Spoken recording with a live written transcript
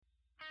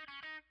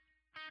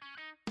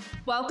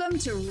Welcome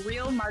to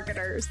Real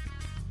Marketers,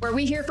 where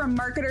we hear from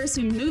marketers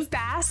who move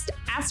fast,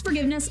 ask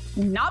forgiveness,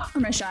 not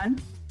permission,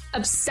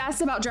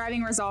 obsess about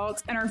driving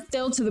results, and are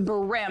filled to the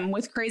brim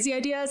with crazy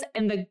ideas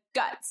and the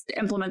guts to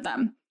implement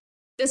them.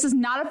 This is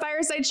not a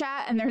fireside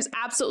chat, and there's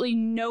absolutely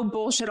no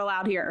bullshit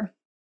allowed here.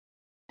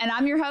 And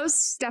I'm your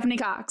host, Stephanie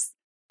Cox.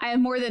 I have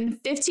more than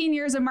 15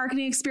 years of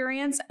marketing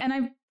experience, and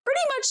I've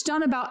pretty much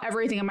done about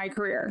everything in my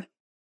career.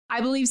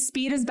 I believe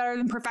speed is better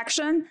than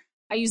perfection.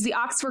 I use the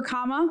Oxford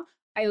comma.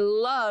 I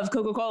love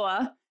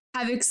Coca-Cola,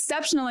 have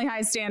exceptionally high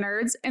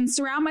standards, and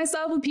surround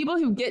myself with people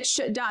who get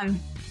shit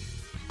done.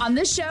 On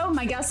this show,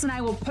 my guests and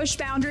I will push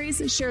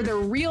boundaries, share the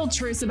real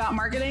truths about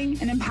marketing,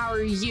 and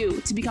empower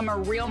you to become a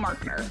real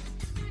marketer.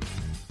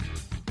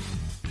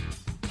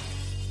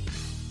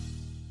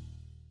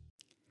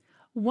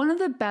 One of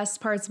the best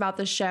parts about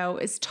the show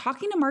is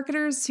talking to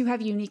marketers who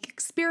have unique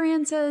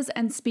experiences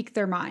and speak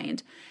their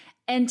mind.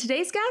 And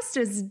today's guest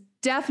is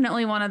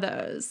definitely one of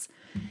those.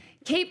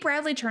 Kate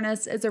Bradley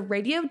Turnus is a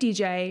radio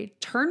DJ,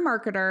 turned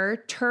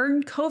marketer,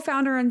 turned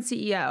co-founder and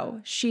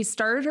CEO. She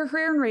started her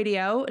career in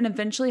radio and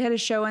eventually had a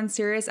show on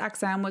Sirius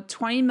XM with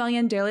 20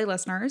 million daily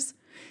listeners.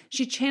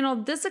 She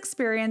channeled this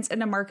experience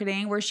into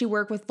marketing, where she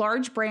worked with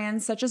large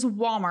brands such as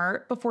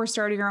Walmart before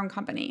starting her own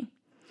company.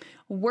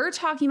 We're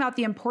talking about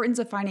the importance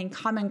of finding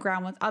common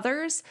ground with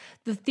others,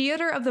 the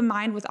theater of the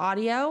mind with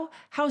audio,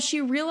 how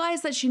she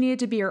realized that she needed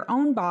to be her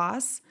own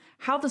boss,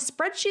 how the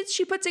spreadsheets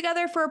she put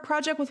together for a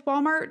project with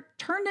Walmart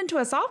turned into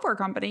a software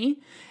company,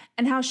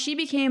 and how she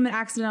became an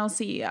accidental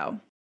CEO.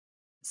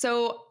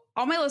 So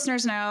all my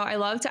listeners know I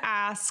love to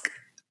ask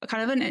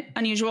kind of an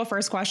unusual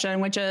first question,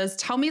 which is,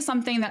 tell me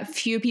something that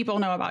few people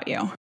know about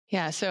you.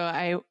 Yeah, so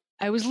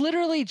I was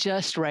literally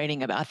just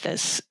writing about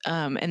this.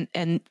 And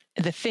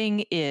the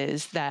thing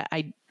is that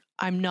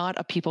I'm not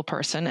a people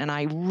person, and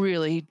I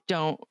really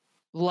don't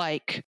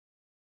like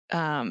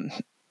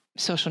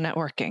social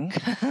networking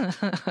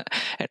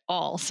at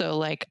all. So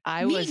like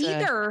Me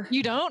either.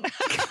 You don't?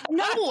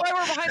 No. That's why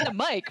we're behind the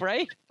mic,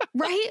 right?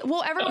 Right?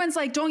 Well, everyone's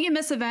like, don't you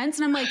miss events?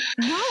 And I'm like,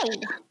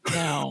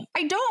 no,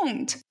 I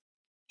don't.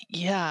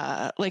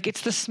 Yeah. Like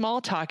it's the small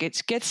talk.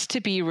 It gets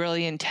to be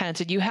really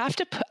intense. And you have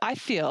to put,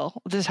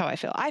 this is how I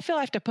feel. I feel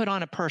I have to put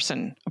on a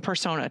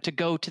persona to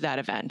go to that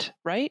event,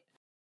 right?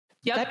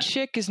 Yep. That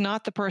chick is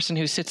not the person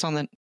who sits on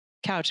the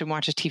couch and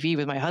watches TV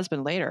with my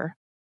husband later.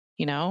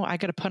 You know, I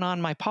got to put on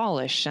my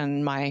polish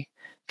and my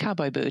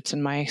cowboy boots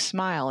and my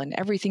smile, and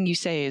everything you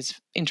say is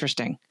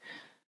interesting.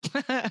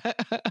 But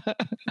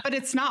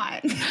it's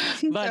not.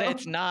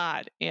 It's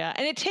not. Yeah.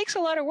 And it takes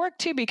a lot of work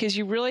too, because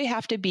you really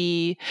have to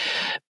be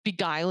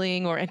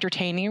beguiling or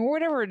entertaining or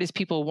whatever it is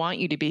people want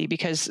you to be,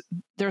 because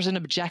there's an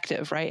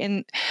objective, right?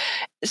 And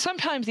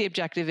sometimes the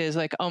objective is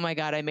like, oh my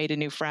God, I made a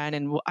new friend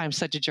and I'm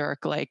such a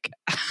jerk. Like,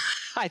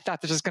 I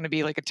thought this was going to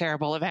be like a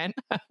terrible event.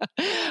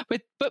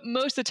 but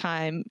most of the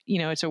time, you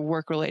know, it's a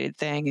work related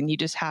thing, and you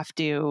just have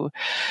to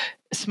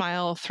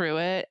smile through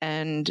it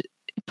and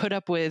put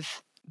up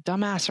with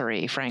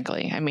dumbassery,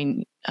 frankly. I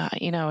mean,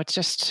 you know, it's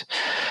just,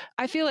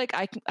 I feel like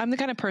I'm the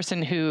kind of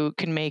person who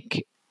can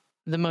make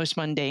the most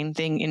mundane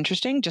thing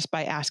interesting just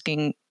by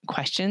asking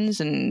questions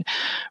and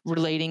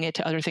relating it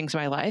to other things in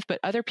my life. But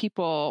other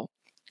people,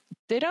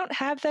 they don't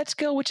have that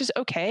skill, which is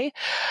okay,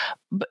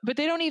 but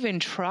they don't even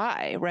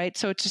try, right?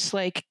 So it's just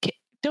like,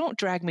 don't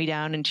drag me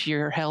down into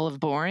your hell of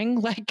boring.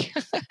 Like,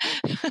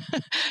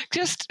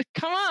 just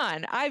come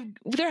on.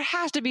 There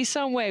has to be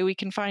some way we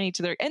can find each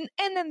other. And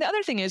then the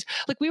other thing is,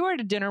 like, we were at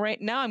a dinner, right?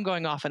 Now I'm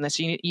going off on this.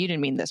 You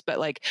didn't mean this, but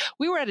like,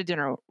 we were at a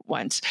dinner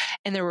once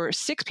and there were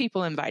 6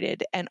 people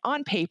invited, and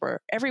on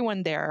paper,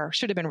 everyone there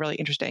should have been really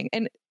interesting.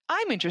 And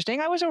I'm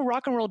interesting. I was a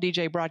rock and roll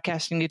DJ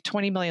broadcasting to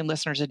 20 million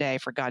listeners a day,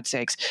 for God's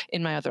sakes,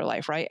 in my other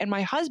life, right? And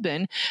my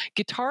husband,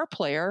 guitar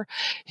player,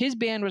 his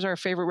band was our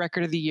favorite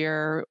record of the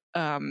year.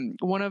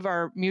 One of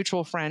our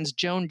mutual friends,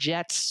 Joan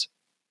Jett's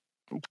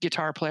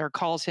guitar player,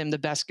 calls him the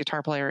best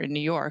guitar player in New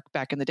York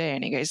back in the day.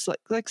 And he goes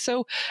like,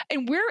 so,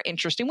 and we're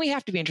interesting. We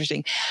have to be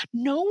interesting.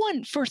 No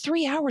one, for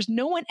 3 hours,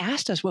 no one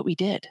asked us what we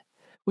did,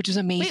 which is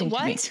amazing. Wait,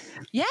 what? To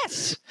me.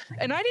 Yes.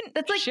 And I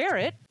didn't share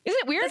it. Isn't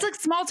it weird? That's like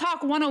small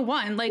talk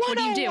 101. Like, what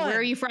do you do? Where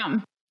are you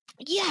from?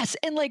 Yes.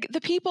 And like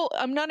the people,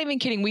 I'm not even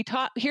kidding. We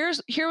talked, here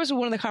was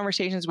one of the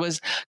conversations was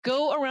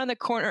go around the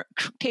corner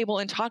table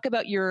and talk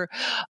about your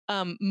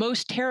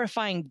most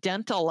terrifying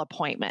dental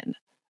appointment.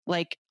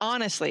 Like,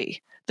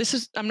 honestly,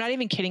 I'm not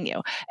even kidding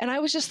you. And I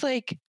was just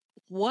like,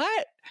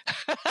 what?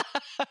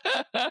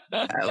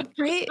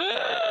 Right?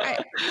 I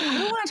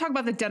don't want to talk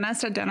about the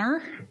dentist at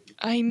dinner.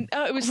 I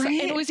know it was, right?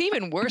 And it was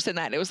even worse than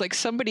that. It was like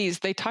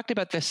they talked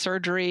about the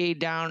surgery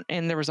down,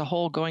 and there was a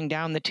hole going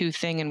down the tooth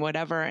thing and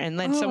whatever. And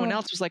then someone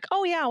else was like,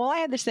 oh yeah, well I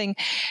had this thing.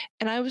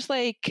 And I was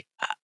like,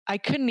 I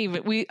couldn't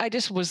even, I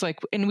just was like,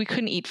 and we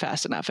couldn't eat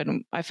fast enough.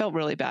 And I felt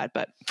really bad,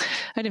 but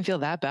I didn't feel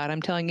that bad.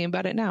 I'm telling you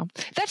about it now.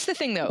 That's the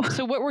thing though.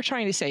 So what we're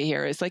trying to say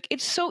here is like,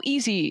 it's so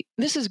easy.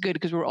 This is good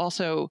because we're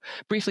also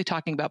briefly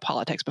talking about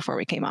politics before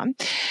we came on.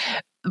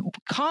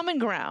 Common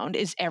ground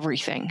is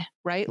everything,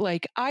 right?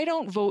 Like I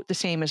don't vote the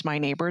same as my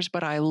neighbors,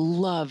 but I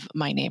love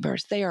my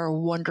neighbors. They are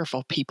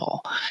wonderful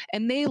people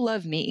and they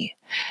love me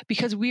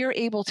because we are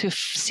able to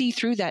see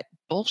through that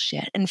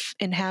bullshit and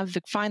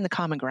find the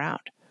common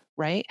ground.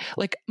 Right?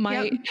 Like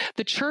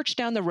the church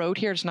down the road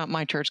here, it's not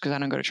my church because I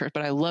don't go to church,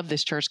 but I love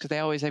this church because they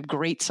always have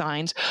great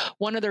signs.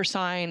 One of their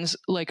signs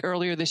like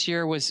earlier this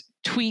year was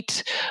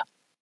tweet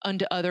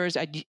unto others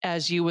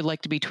as you would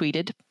like to be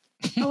tweeted.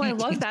 Oh, I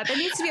love that. That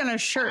needs to be on a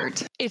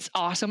shirt. It's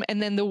awesome.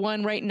 And then the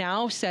one right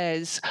now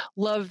says,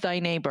 love thy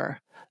neighbor,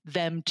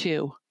 them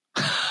too.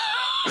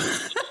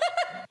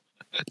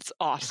 It's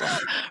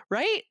awesome.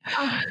 Right?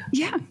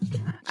 Yeah.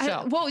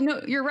 Well,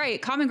 no, you're right.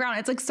 Common ground.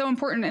 It's like so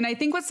important. And I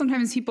think what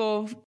sometimes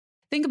people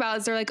think about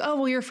is they're like, oh,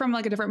 well, you're from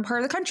like a different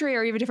part of the country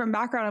or you have a different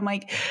background. I'm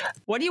like,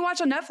 what do you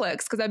watch on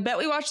Netflix? Because I bet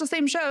we watch the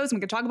same shows and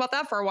we could talk about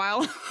that for a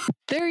while.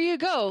 There you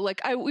go. Like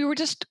we were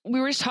just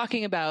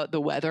talking about the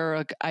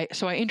weather.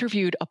 So I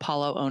interviewed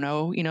Apollo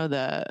Ono, you know,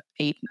 the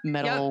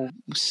 8-medal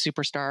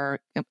superstar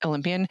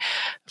Olympian.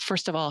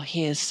 First of all,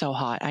 he is so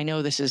hot. I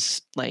know this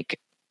is like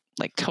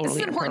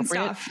totally important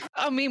inappropriate stuff.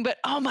 I mean, but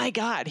oh my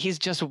God, he's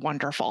just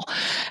wonderful.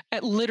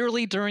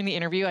 Literally during the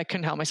interview, I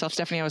couldn't help myself,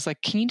 Stephanie. I was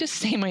like, can you just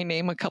say my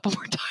name a couple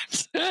more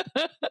times?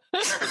 Because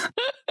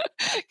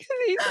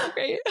he's so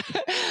great.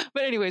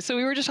 But anyway, so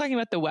we were just talking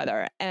about the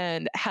weather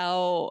and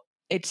how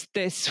it's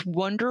this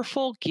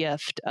wonderful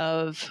gift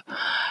of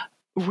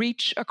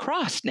reach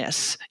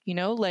acrossness, you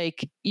know,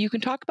 like you can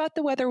talk about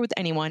the weather with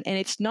anyone and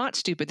it's not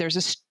stupid. There's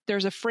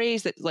a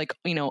phrase that like,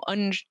 you know,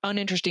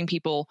 uninteresting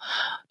people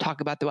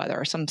talk about the weather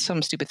or some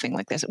stupid thing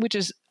like this, which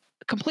is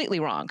completely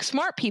wrong.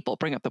 Smart people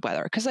bring up the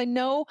weather because I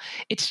know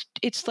it's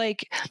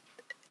like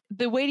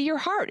the way to your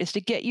heart is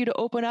to get you to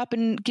open up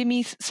and give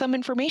me some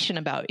information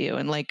about you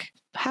and like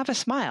have a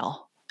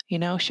smile, you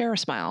know, share a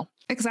smile.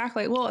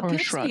 Exactly. Well, it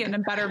puts me in a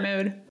better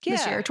mood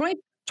this year.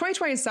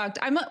 2020 sucked.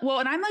 And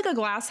I'm like a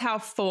glass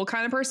half full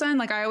kind of person.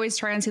 Like I always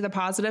try and see the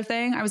positive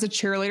thing. I was a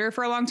cheerleader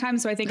for a long time.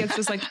 So I think it's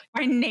just like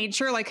by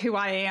nature, like who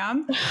I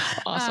am.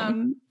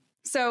 Awesome.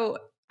 So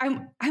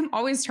I'm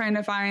always trying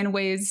to find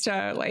ways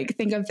to like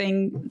think of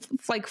things,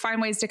 like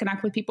find ways to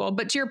connect with people.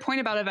 But to your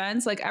point about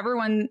events, like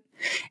everyone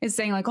is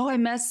saying like, oh, I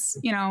miss,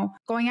 you know,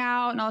 going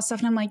out and all this stuff.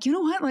 And I'm like, you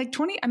know what? Like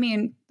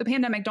the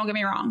pandemic, don't get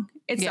me wrong.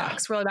 It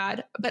sucks really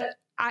bad. But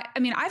I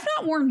mean, I've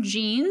not worn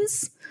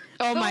jeans.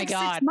 Oh my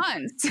God. 6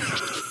 months.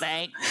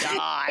 Thank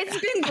God. It's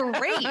been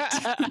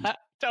great.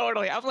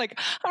 Totally. I'm like,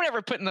 I'm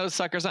never putting those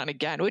suckers on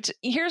again, which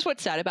here's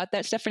what's sad about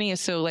that, Stephanie, is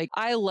so like,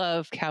 I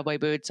love cowboy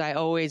boots. I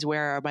always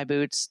wear my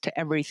boots to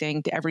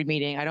everything, to every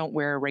meeting. I don't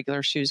wear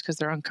regular shoes because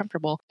they're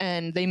uncomfortable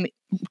and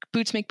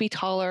boots make me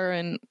taller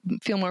and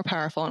feel more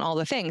powerful and all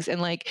the things.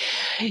 And like,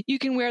 you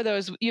can wear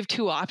those. You have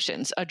two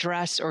options, a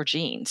dress or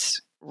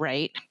jeans.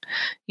 Right.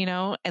 You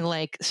know, and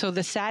like, so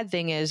the sad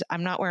thing is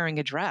I'm not wearing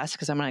a dress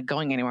because I'm not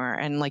going anywhere.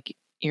 And like,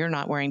 you're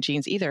not wearing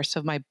jeans either.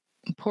 So my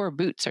poor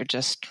boots are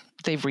just,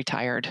 they've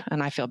retired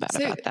and I feel bad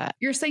about that.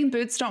 You're saying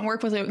boots don't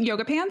work with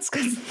yoga pants?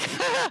 Because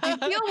I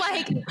feel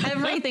like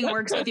everything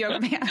works with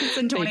yoga pants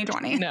in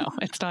 2020. No,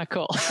 it's not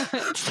cool.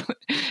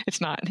 It's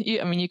not.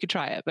 I mean, you could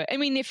try it, but I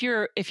mean, if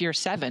you're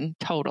 7,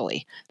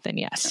 totally, then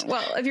yes.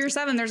 Well, if you're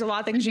 7, there's a lot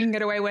of things you can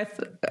get away with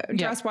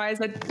dress wise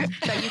that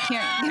you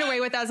can't get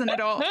away with as an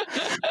adult.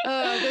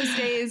 Those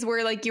days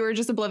where like you were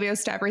just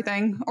oblivious to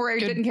everything or you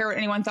didn't care what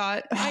anyone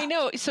thought. I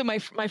know. So my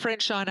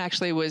friend Sean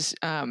actually was,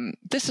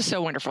 this is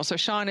so wonderful. So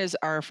Sean is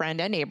our friend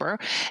and neighbor,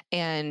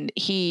 and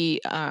he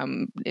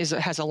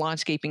has a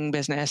landscaping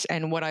business.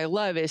 And what I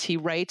love is he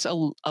writes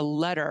a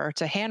letter.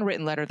 It's a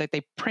handwritten letter that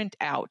they print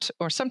out,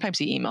 or sometimes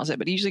he emails it,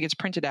 but he usually gets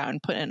printed out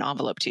and put in an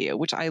envelope to you,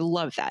 which I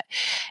love that.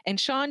 And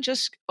Sean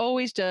just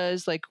always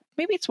does like,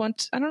 maybe it's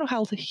once, I don't know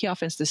how he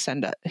often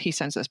he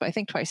sends this, but I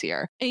think twice a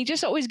year. And he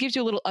just always gives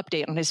you a little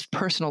update on his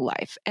personal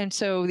life. And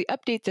so the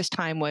update this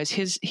time was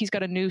he's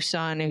got a new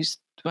son who's,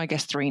 I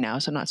guess 3 now,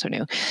 so not so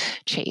new,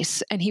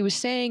 Chase. And he was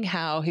saying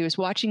how he was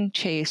watching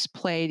Chase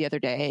play the other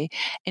day.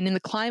 And in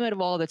the climate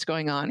of all that's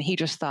going on, he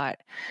just thought,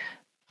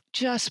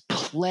 just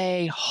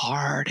play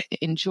hard.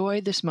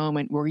 Enjoy this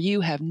moment where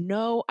you have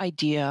no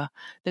idea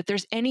that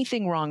there's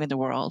anything wrong in the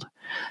world.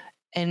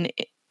 And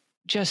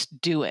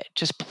just do it.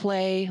 Just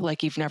play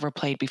like you've never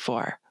played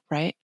before,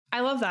 right? I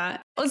love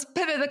that. Let's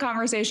pivot the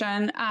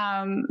conversation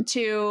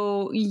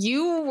to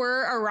you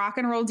were a rock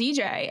and roll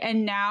DJ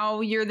and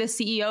now you're the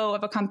CEO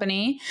of a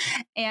company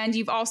and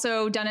you've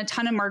also done a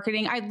ton of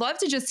marketing. I'd love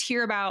to just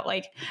hear about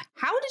like,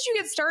 how did you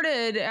get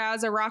started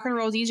as a rock and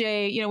roll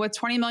DJ, you know, with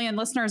 20 million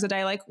listeners a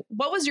day? Like,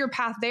 what was your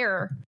path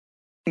there?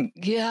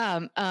 Yeah.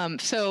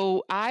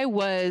 So I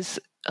was,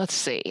 let's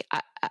see,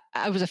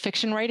 I was a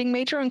fiction writing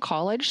major in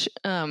college.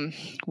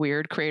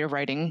 Weird creative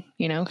writing,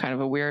 you know, kind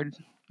of a weird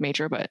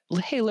major, but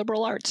hey,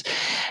 liberal arts.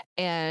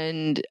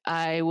 And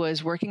I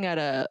was working at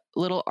a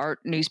little art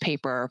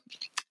newspaper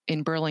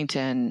in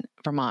Burlington,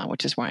 Vermont,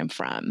 which is where I'm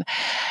from.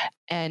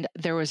 And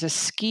there was a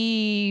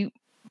ski,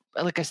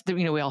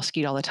 we all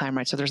skied all the time,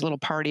 right? So there's a little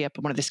party up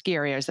in one of the ski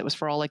areas that was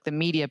for all like the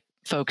media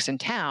folks in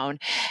town.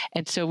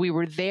 And so we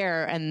were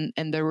there, and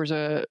there was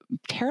a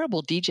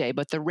terrible DJ,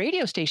 but the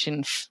radio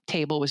station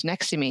table was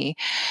next to me.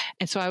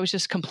 And so I was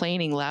just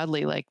complaining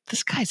loudly, like,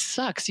 this guy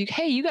sucks.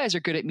 Hey, you guys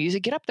are good at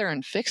music. Get up there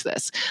and fix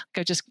this.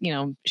 Like, I just,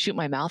 shoot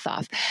my mouth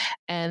off.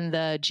 And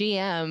the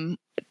GM,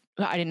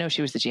 I didn't know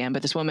she was the GM,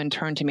 but this woman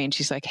turned to me and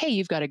she's like, hey,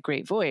 you've got a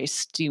great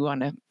voice. Do you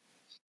want to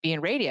be in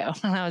radio?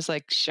 And I was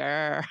like,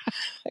 sure.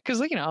 Because,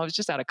 I was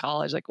just out of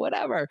college, like,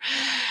 whatever.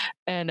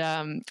 And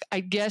I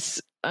guess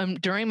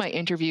during my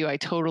interview, I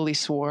totally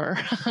swore,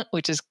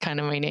 which is kind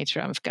of my nature.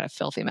 I've got a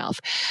filthy mouth,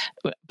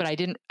 but I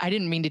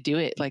didn't mean to do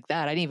it like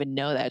that. I didn't even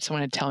know that.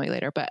 Someone had told me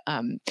later. But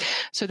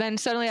so then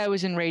suddenly I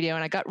was in radio,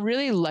 and I got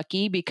really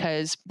lucky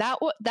because that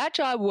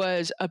job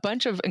was a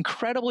bunch of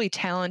incredibly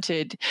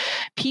talented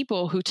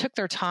people who took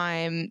their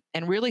time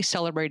and really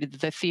celebrated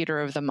the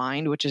theater of the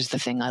mind, which is the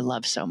thing I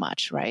love so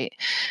much, right?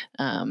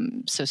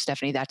 So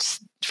Stephanie, that's,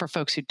 for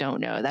folks who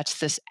don't know, that's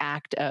this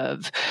act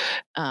of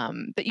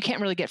that you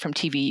can't really get from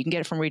TV. You can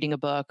get it from reading a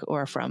book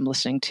or from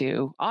listening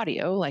to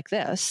audio like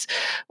this,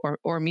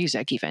 or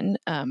music even.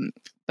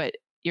 But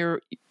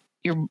your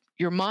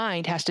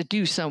mind has to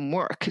do some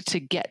work to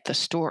get the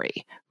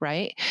story,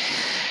 right?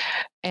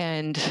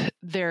 And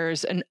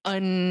there's an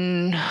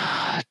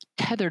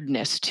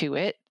untetheredness to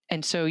it.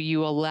 And so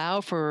you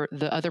allow for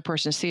the other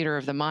person's theater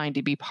of the mind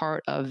to be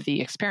part of the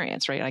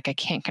experience, right? Like, I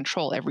can't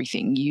control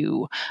everything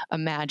you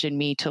imagine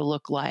me to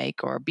look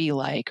like or be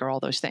like, or all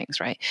those things,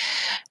 right?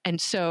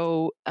 And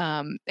so,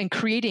 and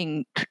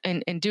creating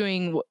and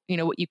doing,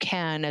 what you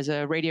can as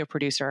a radio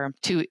producer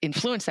to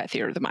influence that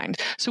theater of the mind.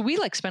 So we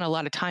spent a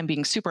lot of time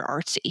being super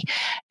artsy.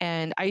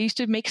 And I used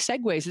to make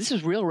segues. This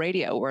is real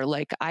radio, where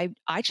I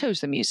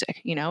chose the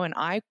music, and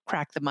I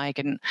cracked the mic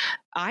and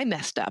I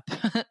messed up.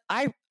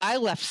 I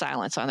left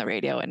silence on the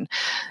radio, and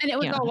it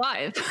was all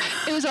live.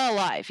 It was all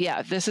live.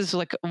 Yeah. This is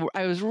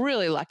I was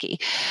really lucky.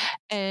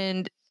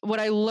 And what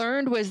I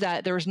learned was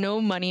that there was no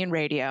money in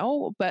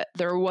radio, but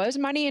there was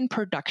money in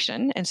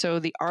production. And so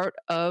the art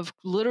of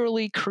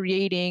literally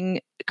creating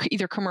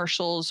either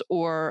commercials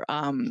or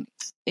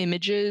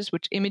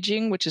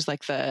imaging, which is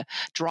like the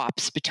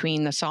drops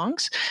between the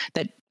songs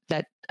that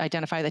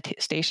identify the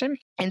station.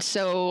 And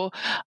so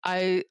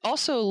I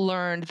also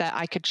learned that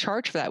I could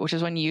charge for that, which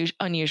is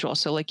unusual.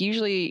 So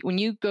usually when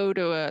you go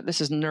to this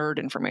is nerd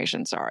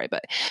information, sorry,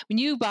 but when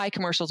you buy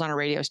commercials on a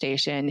radio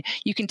station,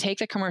 you can take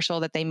the commercial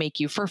that they make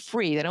you for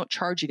free. They don't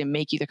charge you to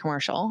make you the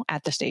commercial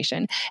at the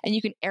station, and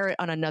you can air it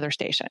on another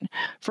station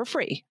for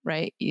free,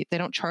 right? They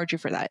don't charge you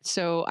for that.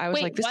 So I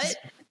was what?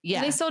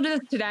 Yeah. Do they still do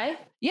this today?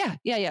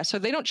 Yeah. So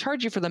they don't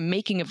charge you for the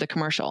making of the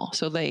commercial.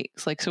 So they'll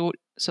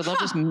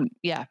just,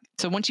 yeah.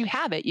 So once you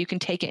have it, you can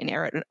take it and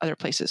air it at other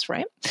places,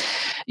 right?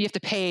 You have to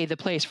pay the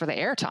place for the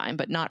airtime,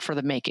 but not for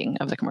the making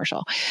of the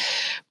commercial.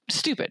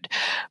 Stupid.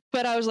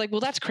 But I was like, well,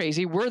 that's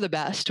crazy. We're the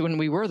best when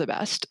we were the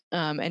best.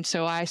 And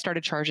so I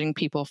started charging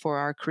people for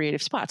our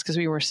creative spots because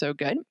we were so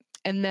good.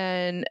 And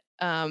then,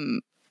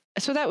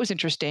 so that was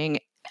interesting.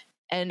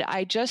 And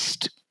I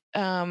just,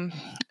 a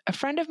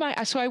friend of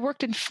mine, so I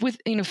worked with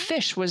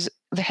Phish was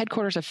the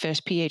headquarters of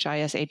Phish,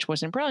 PHISH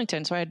was in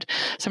Burlington. So I had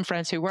some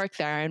friends who worked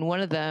there, and one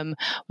of them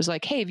was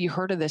like, hey, have you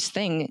heard of this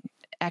thing,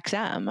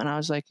 XM? And I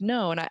was like,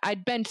 no. And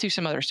I'd been to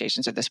some other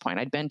stations at this point.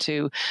 I'd been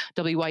to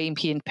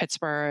WYMP in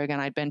Pittsburgh,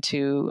 and I'd been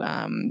to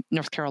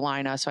North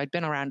Carolina. So I'd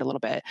been around a little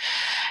bit,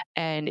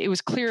 and it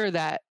was clear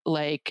that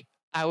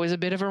I was a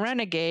bit of a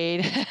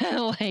renegade.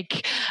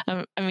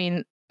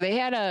 They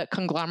had a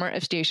conglomerate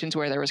of stations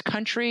where there was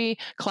country,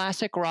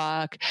 classic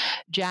rock,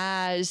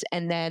 jazz,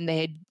 and then they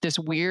had this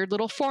weird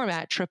little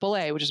format,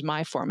 AAA, which is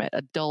my format,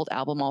 adult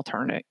album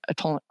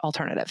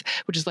alternative,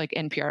 which is like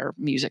NPR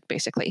music,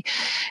 basically,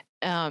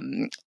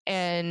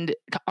 and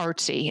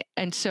artsy.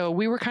 And so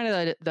we were kind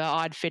of the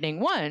odd fitting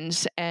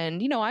ones.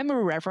 And, I'm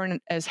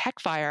irreverent as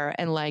heckfire,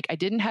 and I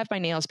didn't have my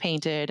nails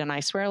painted, and I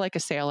swear like a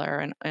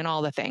sailor, and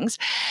all the things.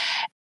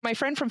 My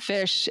friend from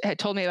Phish had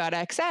told me about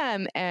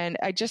XM, and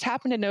I just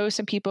happened to know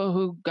some people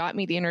who got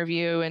me the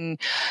interview. And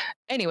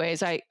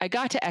anyways, I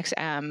got to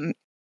XM,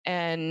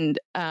 and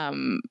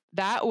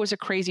that was a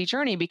crazy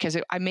journey because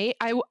I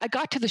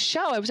got to the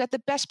show. I was at the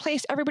best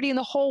place everybody in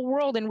the whole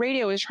world in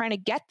radio is trying to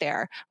get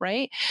there,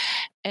 right?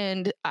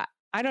 And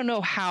I don't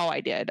know how I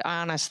did,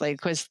 honestly,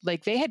 because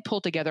they had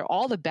pulled together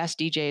all the best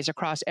DJs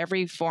across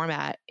every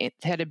format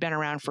that had been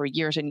around for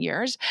years and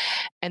years.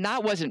 And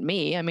that wasn't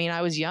me. I mean,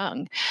 I was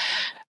young.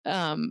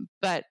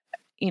 But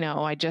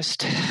I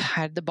just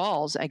had the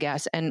balls, I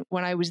guess. And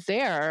when I was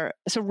there,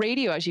 so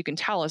radio, as you can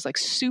tell, is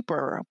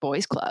super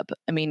boys club.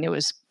 I mean, it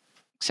was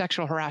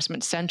sexual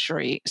harassment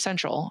centuries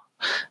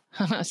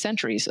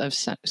of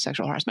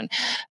sexual harassment.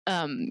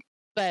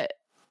 But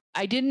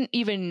I didn't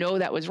even know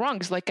that was wrong.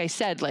 Cause like I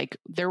said, like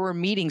there were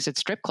meetings at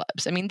strip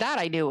clubs. I mean, that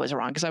I knew was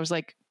wrong. Cause I was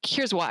like,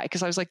 here's why.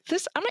 Cause I was like,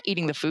 I'm not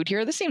eating the food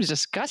here. This seems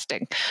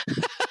disgusting.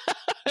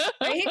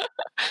 Right?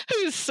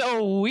 It was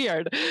so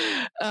weird.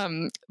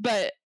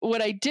 But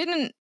what I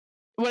did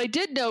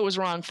know was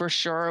wrong for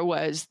sure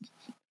was,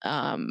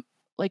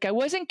 like I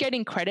wasn't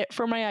getting credit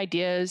for my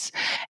ideas,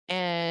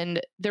 and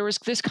there was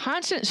this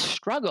constant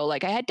struggle.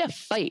 Like I had to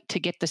fight to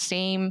get the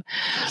same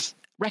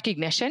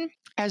recognition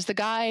as the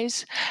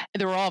guys.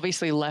 There were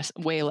obviously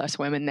way less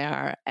women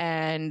there.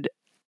 And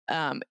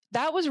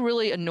that was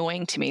really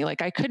annoying to me.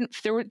 Like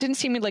didn't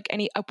seem like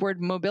any upward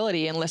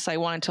mobility unless I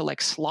wanted to like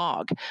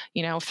slog,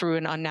 through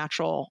an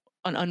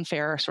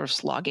unfair sort of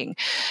slogging.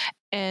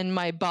 And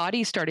my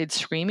body started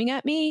screaming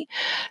at me,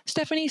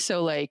 Stephanie.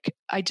 So like,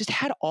 I just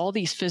had all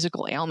these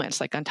physical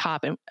ailments like on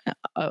top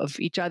of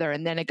each other.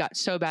 And then it got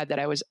so bad that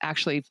I was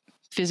actually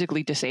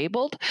physically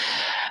disabled.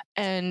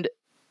 And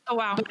oh,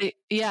 wow.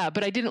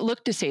 But I didn't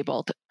look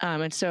disabled.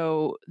 And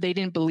so they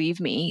didn't believe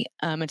me.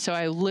 And so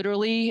so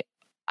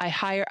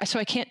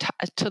I can't,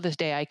 till this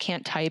day, I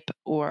can't type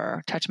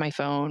or touch my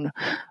phone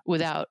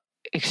without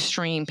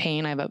extreme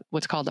pain. I have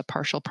what's called a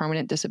partial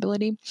permanent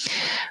disability.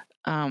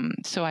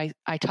 So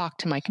I talk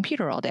to my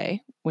computer all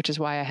day, which is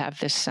why I have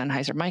this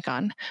Sennheiser mic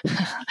on.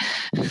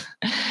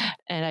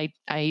 And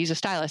I use a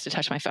stylus to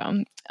touch my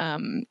phone.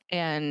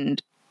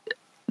 And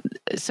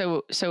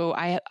so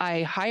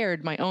I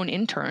hired my own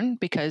intern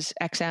because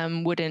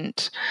XM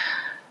wouldn't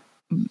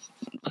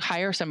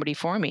hire somebody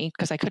for me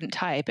because I couldn't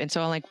type. And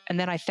so and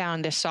then I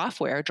found this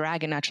software,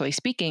 Dragon Naturally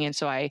Speaking. And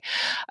so I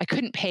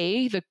couldn't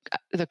pay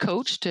the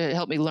coach to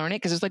help me learn it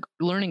because it's like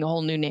learning a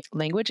whole new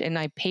language. And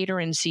I paid her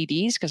in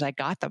CDs because I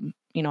got them.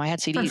 I had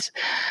CDs.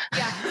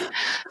 Yeah.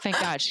 Thank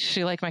God.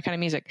 She liked my kind of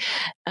music.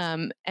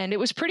 And it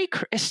was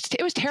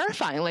it was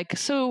terrifying. Like,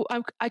 so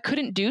I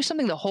couldn't do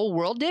something the whole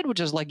world did, which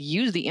is like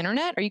use the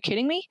internet. Are you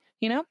kidding me?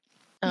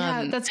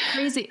 Yeah, that's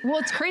crazy. Well,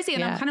 it's crazy.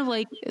 And I'm kind of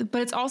like,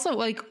 but it's also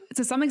like,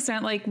 to some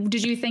extent, like,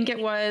 did you think it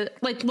was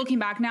like, looking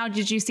back now,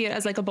 did you see it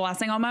as like a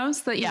blessing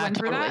almost that you went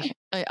through that?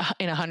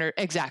 In 100,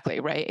 exactly.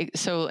 Right.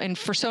 So, and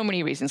for so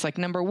many reasons, like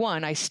number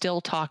one, I still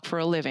talk for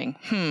a living.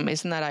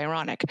 Isn't that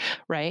ironic?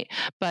 Right.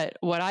 But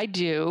what I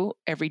do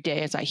every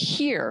day is I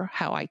hear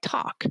how I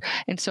talk.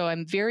 And so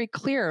I'm very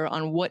clear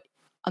on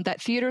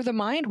that theater of the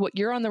mind, what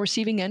you're on the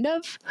receiving end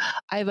of.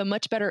 I have a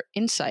much better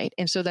insight.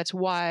 And so that's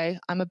why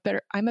I'm a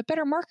better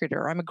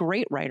marketer. I'm a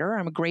great writer.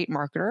 I'm a great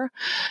marketer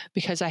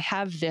because I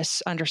have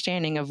this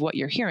understanding of what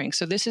you're hearing.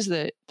 So this is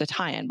the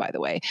tie-in, by the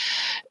way.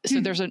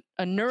 So there's a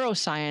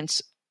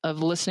neuroscience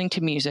of listening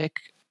to music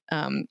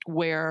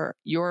where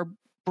your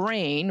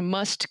brain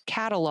must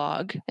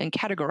catalog and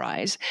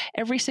categorize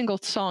every single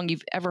song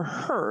you've ever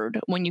heard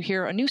when you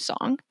hear a new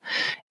song.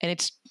 And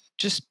it's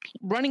just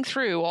running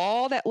through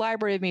all that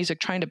library of music,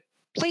 trying to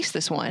place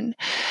this one.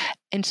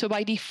 And so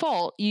by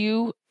default,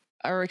 you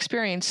are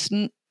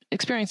experiencing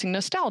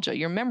nostalgia.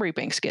 Your memory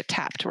banks get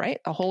tapped, right?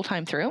 The whole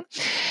time through.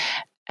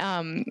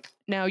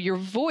 Now your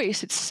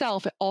voice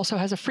itself also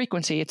has a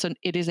frequency.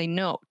 It is a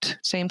note,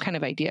 same kind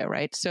of idea,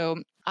 right? So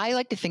I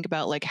like to think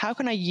about like, how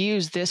can I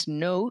use this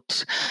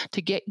note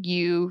to get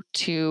you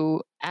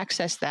to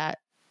access that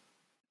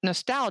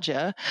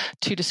nostalgia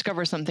to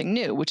discover something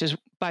new, which is,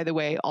 by the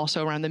way,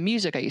 also around the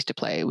music I used to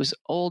play. It was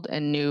old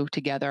and new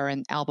together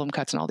and album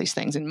cuts and all these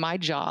things. And my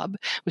job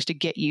was to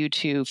get you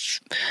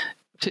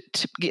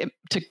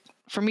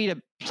for me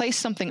to place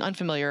something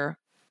unfamiliar,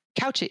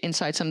 couch it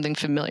inside something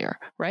familiar,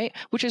 right?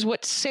 Which is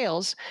what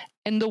sales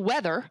and the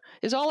weather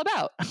is all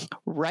about,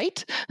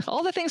 right?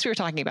 All the things we were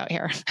talking about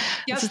here.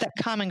 Yep. This is that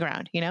common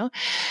ground,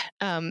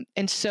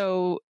 And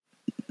so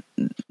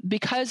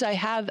because I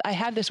have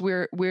this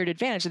weird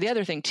advantage. The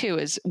other thing too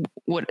is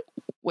what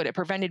it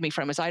prevented me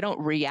from is I don't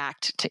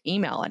react to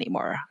email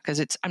anymore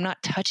because I'm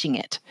not touching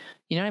it.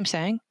 You know what I'm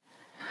saying?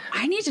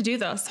 I need to do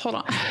this. Hold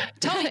on.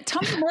 Tell me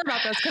more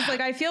about this. Cause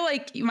like, I feel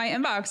like my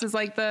inbox is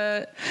like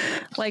the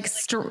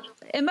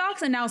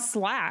inbox and now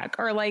Slack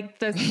are like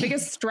the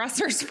biggest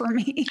stressors for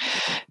me.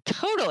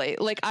 Totally.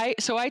 Like I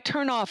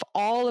turn off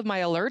all of my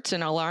alerts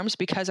and alarms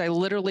because I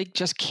literally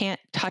just can't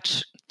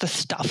touch the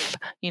stuff,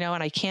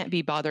 and I can't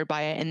be bothered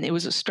by it. And it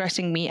was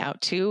stressing me out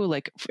too,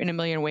 like in a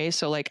million ways.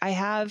 So like I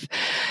have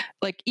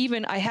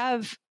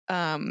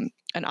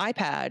an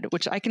iPad,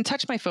 which I can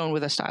touch my phone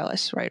with a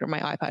stylus, right? Or my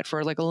iPad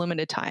for like a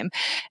limited time.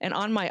 And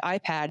on my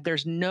iPad,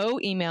 there's no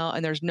email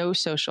and there's no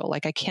social.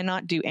 Like I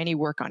cannot do any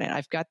work on it.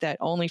 I've got that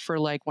only for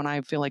like when I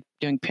feel like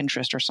doing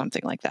Pinterest or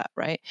something like that,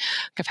 right?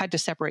 I've had to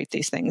separate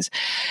these things.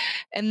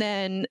 And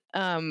then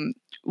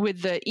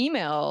with the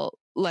email,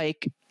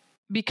 like,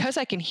 because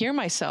I can hear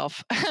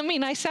myself, I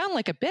mean, I sound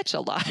like a bitch a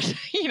lot,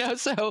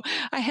 so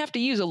I have to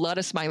use a lot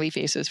of smiley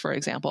faces, for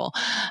example.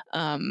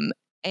 And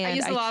I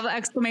use a lot of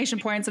exclamation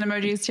points and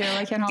emojis too.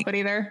 I can't help it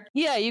either.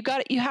 Yeah, you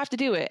have to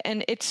do it.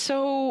 And it's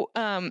so,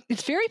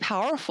 it's very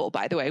powerful,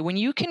 by the way, when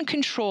you can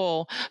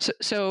control.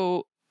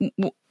 So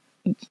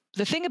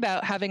the thing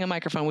about having a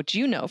microphone, which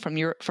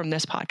from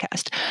this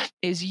podcast,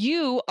 is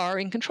you are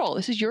in control.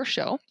 This is your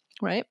show,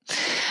 right?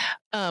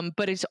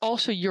 But it's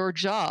also your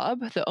job.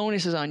 The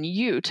onus is on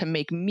you to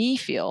make me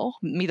feel,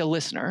 me the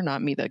listener,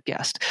 not me the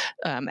guest,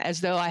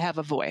 as though I have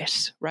a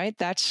voice, right?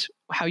 That's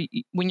how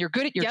when you're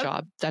good at your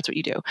job, that's what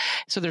you do.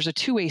 So there's a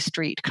two-way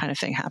street kind of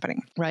thing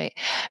happening, right?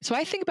 So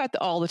I think about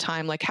all the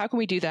time, like, how can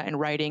we do that in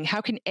writing?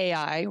 How can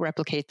AI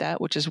replicate that,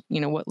 which is,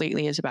 what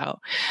Lately is about.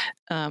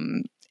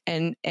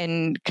 And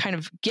kind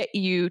of get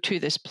you to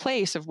this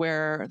place of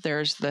where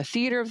there's the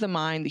theater of the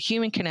mind, the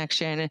human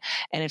connection,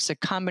 and it's a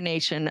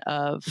combination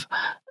of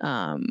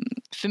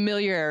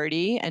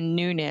familiarity and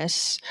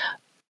newness,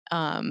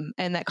 and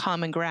that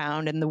common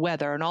ground and the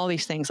weather and all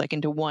these things, like,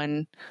 into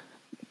one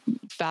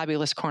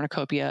fabulous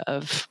cornucopia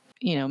of,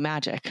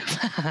 magic.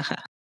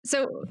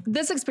 So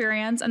this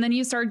experience, and then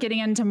you started getting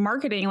into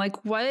marketing, like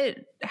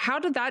how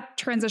did that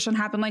transition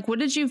happen? Like, what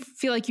did you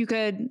feel like you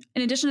could,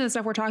 in addition to the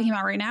stuff we're talking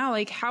about right now,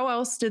 like, how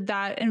else did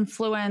that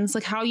influence,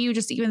 like, how you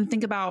just even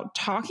think about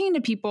talking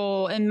to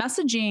people and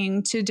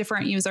messaging to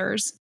different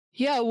users?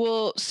 Yeah.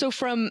 Well, so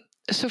from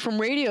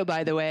radio,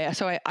 by the way,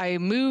 so I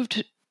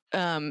moved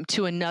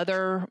to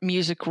another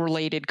music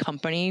related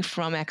company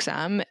from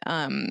XM.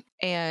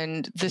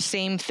 And the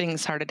same thing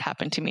started to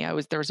happen to me.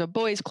 There was a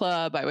boys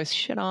club. I was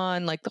shit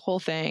on, like, the whole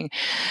thing,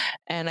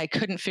 and I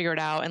couldn't figure it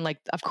out. And, like,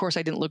 of course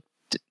I didn't look,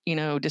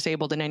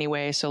 disabled in any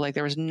way. So, like,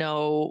 there was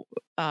no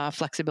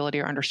flexibility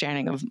or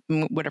understanding of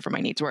whatever my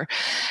needs were.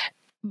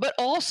 But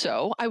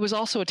also, I was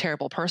also a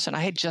terrible person.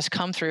 I had just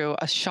come through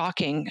a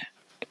shocking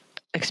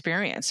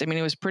experience. I mean,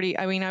 it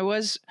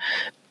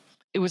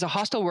was a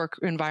hostile work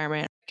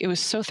environment. It was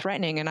so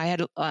threatening. And I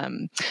had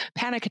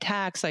panic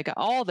attacks, like,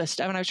 all this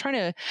stuff. And I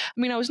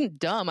wasn't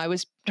dumb. I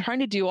was trying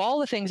to do all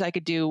the things I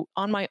could do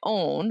on my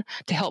own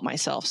to help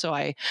myself. So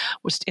I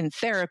was in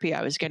therapy.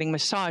 I was getting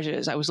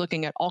massages. I was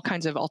looking at all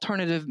kinds of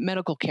alternative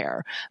medical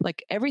care,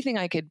 like everything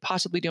I could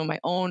possibly do on my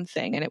own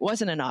thing. And it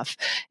wasn't enough.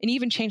 And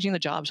even changing the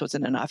jobs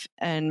wasn't enough.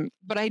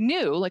 But I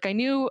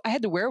knew I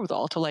had the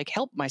wherewithal to, like,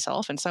 help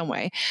myself in some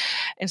way.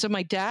 And so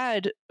my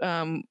dad,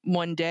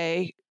 one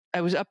day, I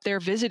was up there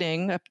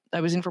visiting.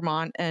 I was in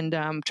Vermont and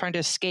trying to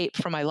escape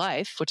from my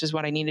life, which is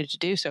what I needed to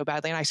do so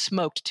badly. And I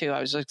smoked too. I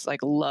was just,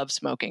 like, love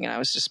smoking, and I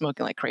was just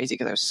smoking like crazy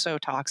because I was so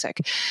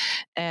toxic.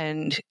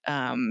 And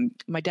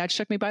my dad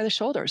shook me by the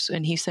shoulders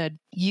and he said,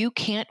 "You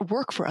can't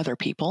work for other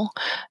people,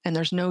 and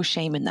there's no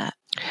shame in that."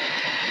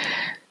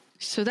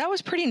 So that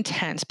was pretty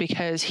intense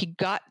because he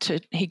got to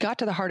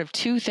the heart of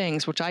two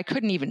things, which I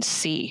couldn't even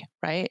see.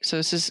 Right.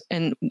 So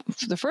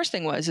the first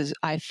thing is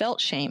I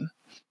felt shame.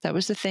 That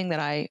was the thing that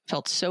I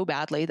felt so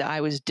badly, that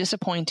I was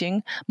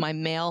disappointing my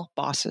male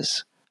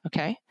bosses.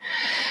 Okay.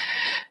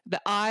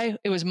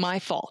 It was my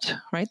fault,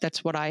 right?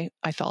 That's what I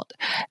felt.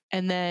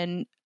 And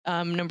then,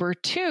 number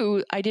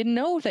two, I didn't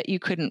know that you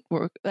couldn't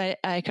work.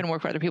 I couldn't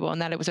work for other people,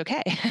 and that it was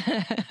okay.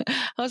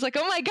 I was like,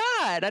 oh my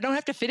God, I don't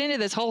have to fit into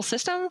this whole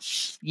system.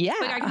 Yeah.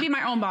 Like, I can be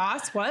my own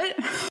boss. What?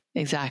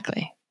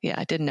 Exactly. Yeah,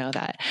 I didn't know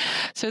that.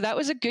 So that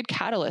was a good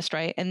catalyst,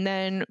 right? And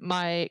then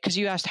because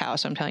you asked how,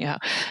 so I'm telling you how.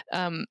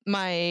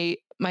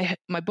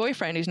 My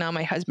boyfriend, who's now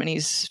my husband,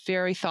 he's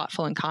very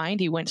thoughtful and kind.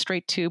 He went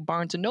straight to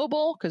Barnes and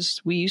Noble, because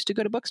we used to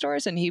go to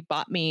bookstores, and he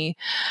bought me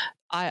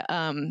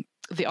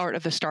The Art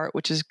of the Start,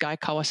 which is Guy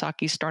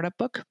Kawasaki's startup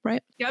book,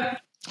 right?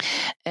 Yep.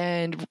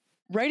 And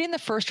right in the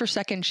first or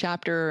second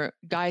chapter,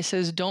 Guy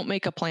says, "Don't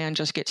make a plan,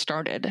 just get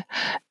started."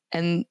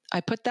 And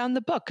I put down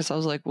the book because I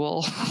was like,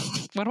 well,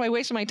 what am I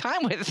wasting my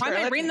time with? Why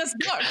am I reading this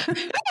book?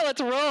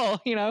 Let's roll,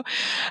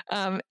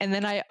 And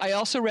then I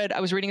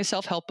was reading a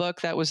self-help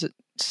book that was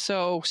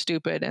so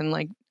stupid. And,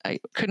 like, I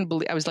couldn't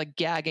believe, I was, like,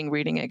 gagging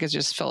reading it because it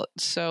just felt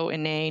so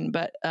inane.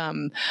 But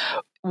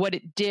what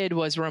it did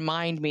was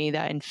remind me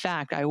that, in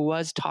fact, I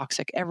was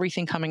toxic.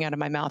 Everything coming out of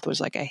my mouth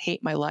was like, I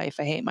hate my life.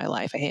 I hate my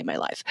life. I hate my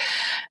life.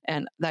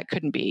 And that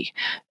couldn't be,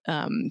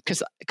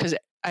 because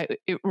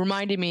it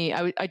reminded me,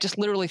 I just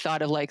literally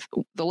thought of, like,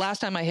 the last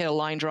time I hit a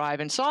line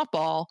drive in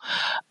softball,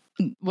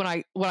 what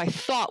I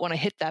thought when I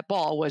hit that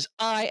ball was,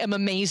 I am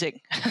amazing.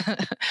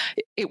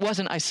 It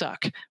wasn't, I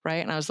suck.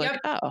 Right. And I was like,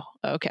 yep. Oh,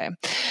 okay.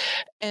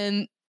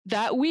 And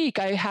that week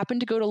I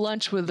happened to go to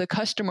lunch with a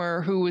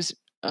customer who was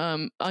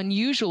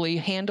unusually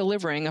hand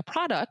delivering a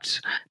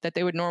product that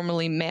they would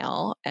normally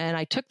mail. And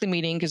I took the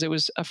meeting because it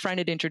was a friend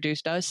had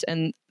introduced us.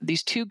 And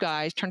these two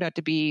guys turned out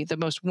to be the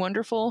most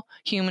wonderful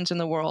humans in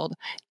the world.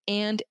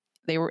 And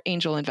they were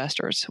angel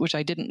investors, which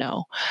I didn't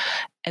know.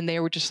 And they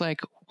were just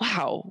like,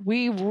 wow,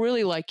 we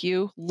really like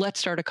you. Let's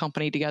start a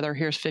company together.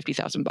 Here's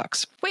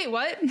 $50,000. Wait,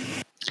 what?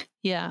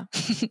 Yeah,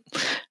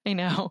 I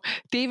know.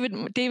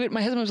 David,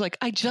 my husband was like,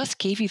 I just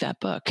gave you that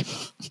book.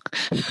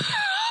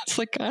 It's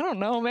like, I don't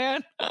know,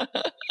 man.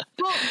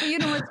 Well, you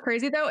know what's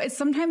crazy though? It's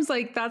sometimes,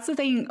 like, that's the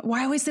thing.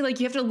 Why I always say, like,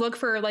 you have to look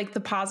for, like,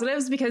 the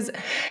positives, because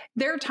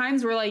there are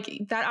times where,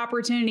 like, that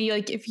opportunity,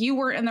 like, if you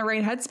weren't in the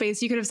right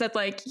headspace, you could have said,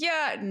 like,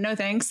 yeah, no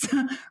thanks.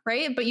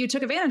 Right. But you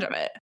took advantage of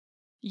it.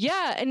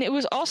 Yeah. And it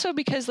was also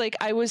because like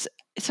I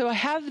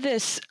have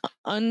this,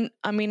 I'm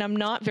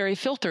not very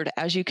filtered,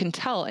 as you can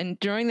tell. And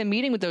during the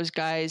meeting with those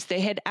guys,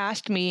 they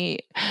asked me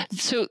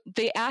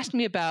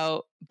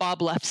about Bob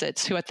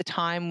Lefsetz, who at the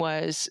time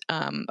was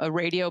a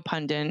radio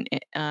pundit,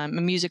 a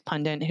music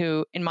pundit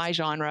who, in my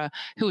genre,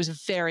 who was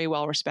very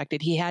well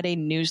respected. He had a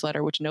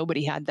newsletter, which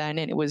nobody had then.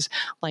 And it was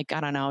like,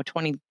 I don't know,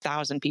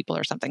 20,000 people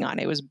or something on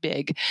it. It was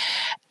big.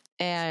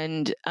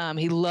 And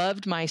he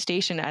loved my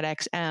station at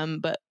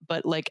XM,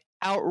 but like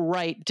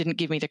outright didn't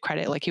give me the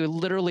credit. Like he would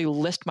literally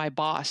list my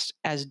boss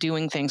as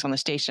doing things on the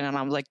station. And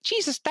I was like,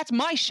 Jesus, that's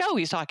my show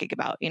he's talking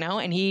about, you know?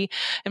 And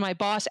my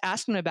boss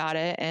asked him about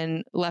it.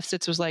 And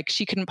Lefsetz was like,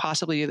 she couldn't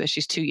possibly do this.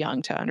 She's too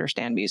young to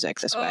understand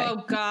music this way. Oh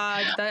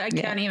God, I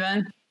can't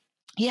even.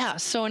 Yeah,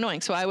 so annoying.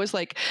 So I was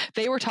like,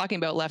 they were talking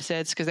about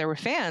Lefsetz because they were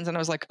fans. And I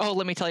was like, oh,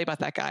 let me tell you about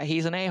that guy.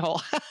 He's an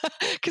a-hole.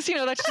 Because,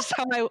 that's just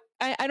how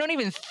I don't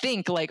even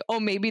think like, oh,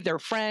 maybe they're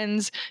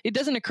friends. It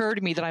doesn't occur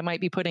to me that I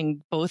might be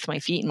putting both my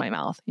feet in my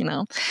mouth,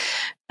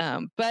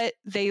 but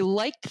they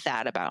liked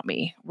that about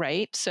me,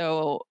 right?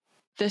 So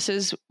this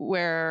is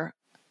where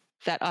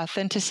that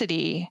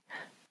authenticity,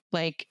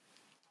 like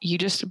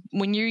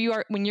when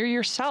you're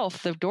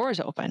yourself, the door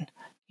is open.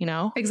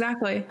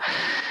 Exactly.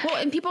 Well,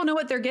 and people know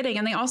what they're getting.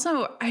 And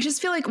I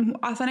just feel like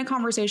authentic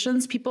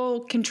conversations,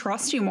 people can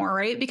trust you more,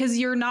 right? Because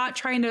you're not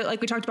trying to, like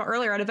we talked about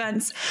earlier at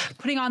events,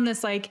 putting on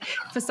this like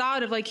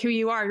facade of like who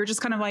you are. You're just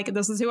kind of like,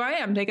 this is who I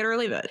am, take it or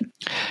leave it.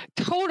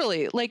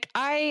 Totally. Like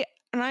I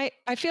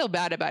feel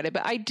bad about it,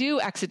 but I do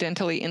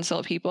accidentally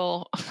insult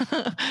people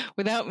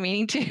without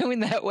meaning to in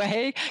that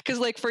way. Cause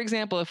like, for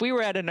example, if we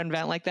were at an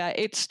event like that,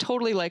 it's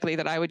totally likely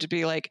that I would just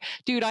be like,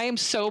 dude, I am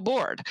so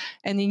bored.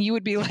 And then you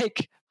would be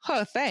like,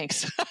 oh,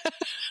 thanks.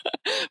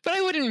 But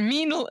I wouldn't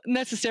mean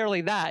necessarily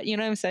that, you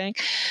know what I'm saying?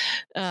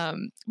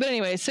 But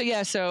anyway,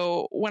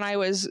 so when I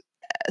was,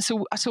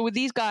 so with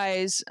these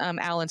guys,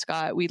 Al and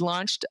Scott, we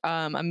launched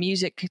a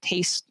music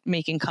taste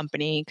making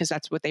company because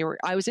that's what they were.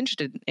 I was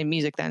interested in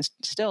music then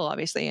still,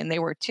 obviously, and they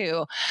were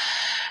too.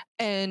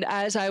 And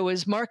as I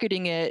was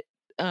marketing it,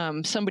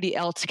 somebody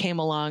else came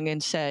along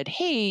and said,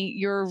 hey,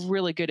 you're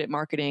really good at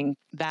marketing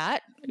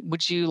that.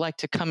 Would you like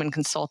to come and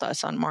consult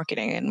us on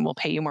marketing and we'll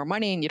pay you more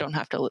money and you don't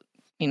have to,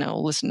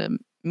 listen to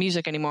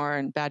music anymore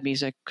and bad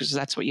music because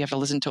that's what you have to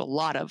listen to a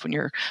lot of when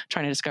you're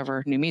trying to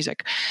discover new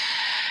music.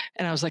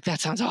 And I was like, that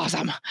sounds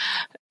awesome.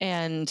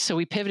 And so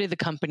we pivoted the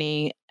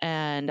company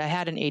and I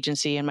had an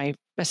agency and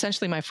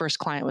essentially my first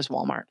client was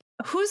Walmart.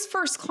 Whose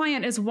first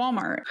client is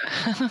Walmart?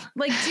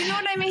 Like, do you know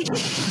what I mean?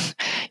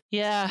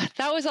 Yeah,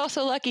 that was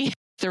also lucky.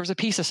 There was a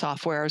piece of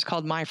software, it was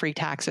called My Free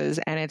Taxes,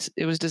 and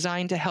it was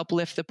designed to help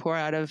lift the poor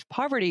out of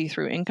poverty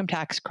through income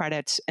tax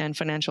credits and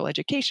financial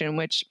education,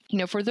 which,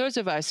 for those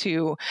of us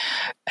who,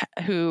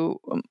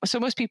 so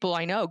most people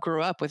I know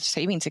grew up with a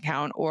savings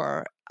account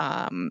or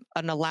an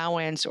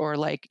allowance, or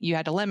like you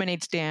had a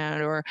lemonade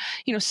stand or,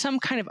 some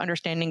kind of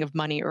understanding of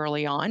money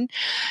early on,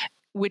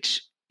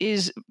 which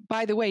is,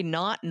 by the way,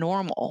 not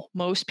normal.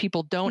 Most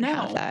people don't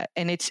have that.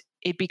 And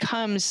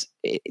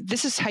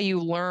this is how you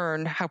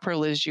learn how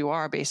privileged you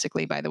are,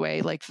 basically, by the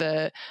way. Like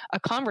a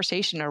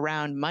conversation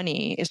around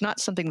money is not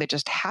something that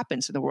just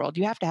happens in the world.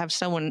 You have to have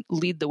someone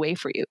lead the way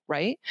for you,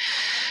 right?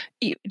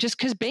 Just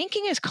because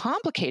banking is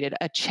complicated.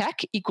 A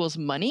check equals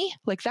money.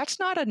 Like that's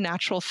not a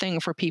natural thing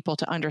for people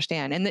to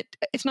understand. And that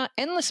it's not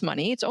endless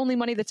money. It's only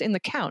money that's in the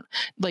account.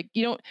 Like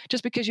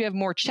just because you have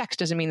more checks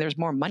doesn't mean there's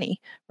more money,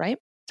 right?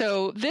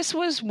 So this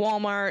was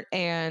Walmart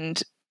and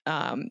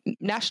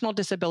National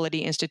Disability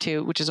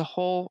Institute, which is a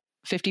whole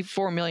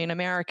 54 million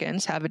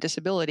Americans have a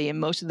disability, and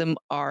most of them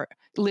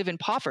live in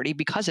poverty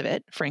because of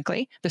it.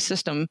 Frankly, the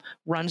system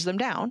runs them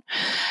down.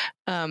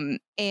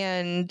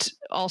 And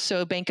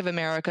also Bank of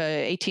America,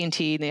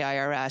 AT&T, the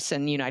IRS,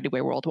 and United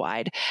Way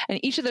Worldwide.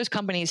 And each of those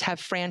companies have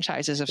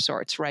franchises of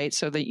sorts, right?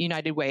 So the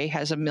United Way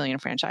has 1 million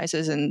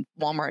franchises and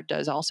Walmart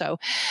does also.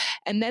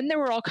 And then there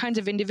were all kinds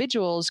of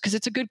individuals because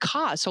it's a good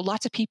cause. So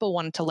lots of people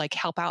wanted to like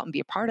help out and be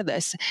a part of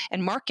this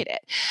and market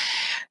it.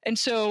 And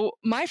so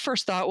my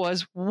first thought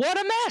was, what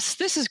a mess.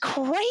 This is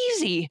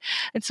crazy.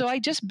 And so I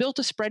just built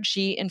a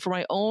spreadsheet and for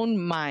my own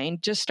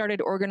mind, just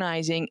started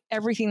organizing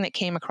everything that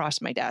came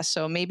across my desk.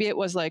 So maybe it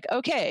was like,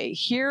 okay,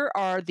 here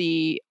are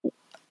the,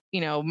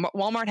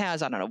 Walmart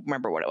has, I don't know,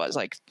 remember what it was,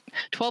 like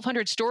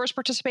 1,200 stores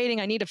participating.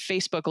 I need a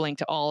Facebook link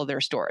to all of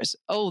their stores.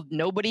 Oh,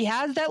 nobody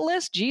has that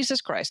list? Jesus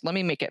Christ, let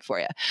me make it for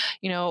you.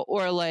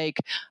 Or like,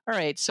 all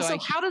right. So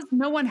how does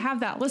no one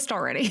have that list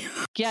already?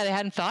 Yeah, they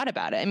hadn't thought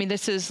about it. I mean,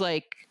 this is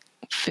like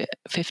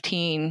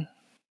 15,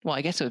 well,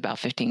 I guess it was about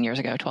 15 years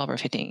ago, 12 or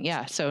 15.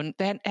 Yeah. So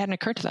that hadn't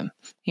occurred to them,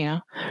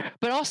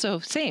 but also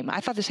I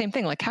thought the same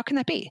thing. Like, how can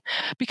that be?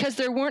 Because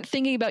they weren't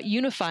thinking about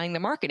unifying the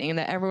marketing and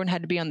that everyone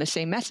had to be on the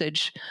same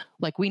message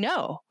like we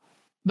know.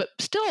 But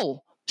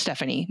still,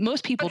 Stephanie,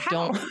 most people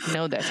don't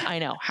know this. I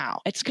know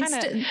how. It's kind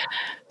of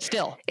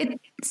still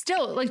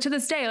like to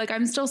this day, like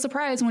I'm still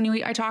surprised when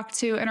I talk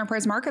to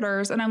enterprise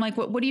marketers and I'm like,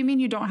 what do you mean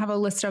you don't have a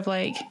list of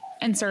like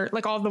insert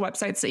like all of the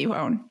websites that you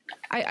own?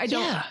 I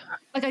don't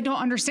like, I don't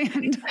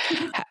understand.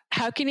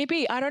 How can it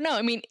be? I don't know.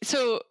 I mean,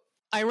 so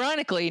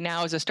ironically,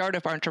 now as a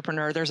startup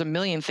entrepreneur, there's a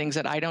million things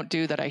that I don't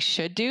do that I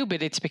should do,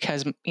 but it's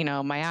because,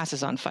 my ass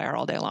is on fire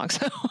all day long.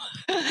 So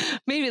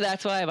maybe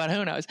that's why, but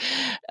who knows?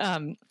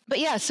 But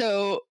yeah,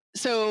 so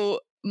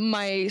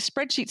my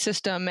spreadsheet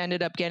system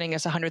ended up getting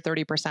us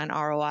 130%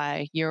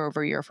 ROI year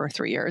over year for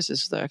 3 years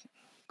is the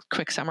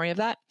quick summary of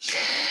that.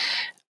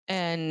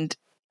 And,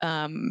 but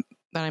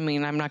I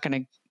mean, I'm not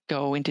going to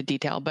go into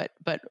detail, but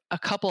a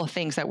couple of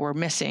things that were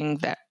missing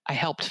that I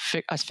helped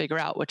us figure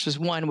out, which was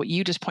one, what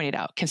you just pointed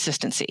out,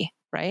 consistency,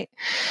 right?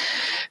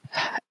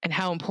 And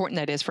how important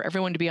that is for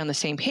everyone to be on the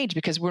same page,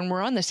 because when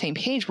we're on the same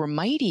page, we're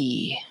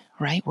mighty,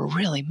 right? We're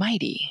really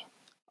mighty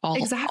all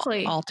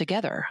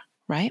together,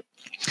 right?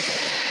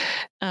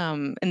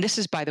 And this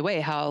is, by the way,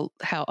 how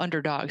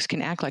underdogs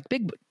can act like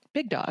big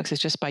dogs, is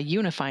just by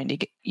unifying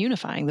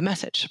the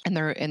message and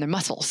their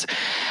muscles.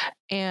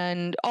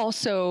 And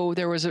also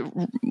there was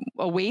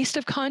a waste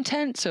of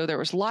content. So there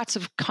was lots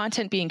of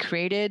content being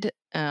created.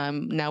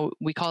 Now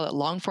we call it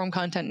long form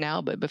content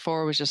now, but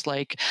before it was just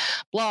like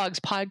blogs,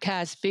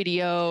 podcasts,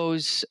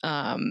 videos,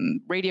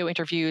 radio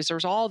interviews. There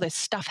was all this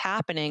stuff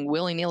happening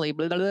willy nilly,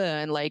 blah, blah, blah.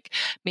 And like,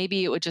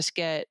 maybe it would just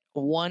get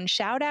one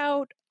shout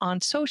out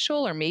on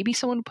social, or maybe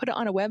someone would put it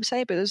on a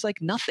website, but there's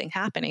like nothing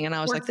happening. And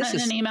I was like, this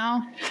is an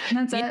email.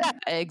 That's it.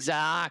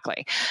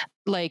 Exactly.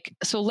 Like,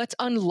 so let's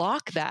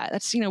unlock that.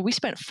 That's, we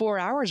spent 4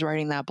 hours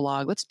writing that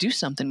blog. Let's do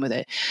something with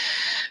it.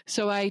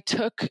 So I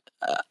took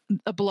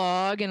a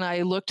blog and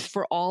I looked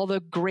for all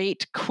the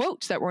great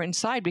quotes that were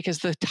inside, because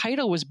the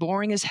title was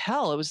boring as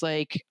hell. It was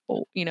like,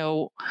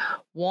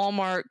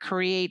 Walmart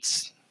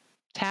creates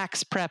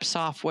tax prep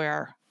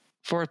software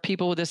for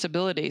people with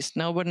disabilities.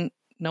 No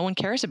one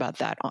cares about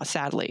that,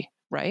 sadly.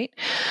 Right.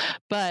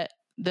 But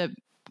the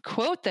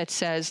quote that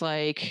says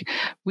like,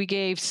 we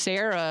gave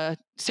Sarah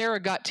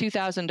got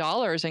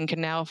 $2,000 and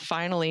can now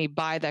finally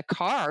buy the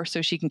car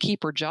so she can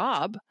keep her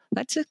job.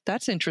 That's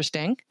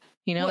interesting.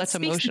 That's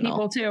emotional. To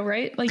people too,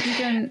 right? Like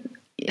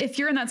if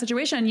you're in that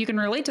situation, you can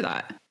relate to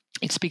that.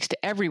 It speaks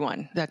to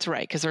everyone. That's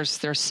right. Because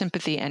there's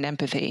sympathy and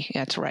empathy.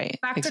 That's right.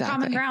 Back to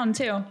common ground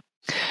too.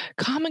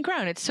 Common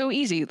ground. It's so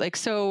easy. Like,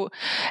 so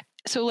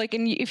like,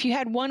 if you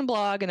had one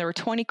blog and there were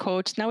 20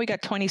 quotes, now we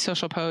got 20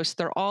 social posts.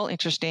 They're all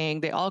interesting.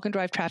 They all can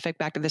drive traffic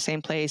back to the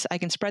same place. I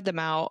can spread them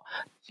out,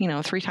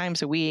 3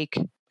 times a week,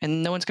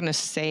 and no one's going to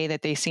say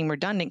that they seem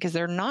redundant, because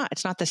they're not.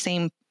 It's not the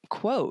same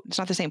quote. It's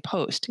not the same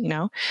post,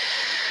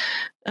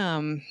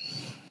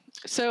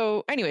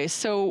 So anyways,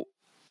 so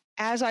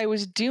as I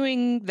was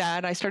doing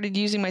that, I started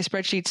using my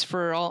spreadsheets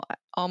for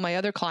all my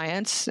other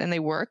clients, and they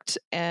worked.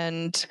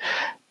 And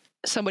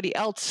somebody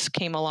else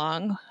came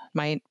along,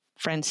 my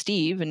friend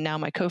Steve, and now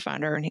my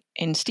co-founder.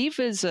 And Steve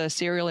is a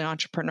serial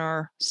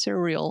entrepreneur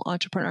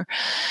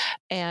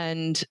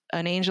and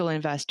an angel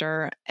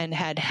investor, and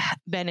had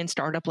been in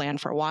startup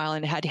land for a while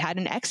and had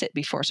an exit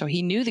before. So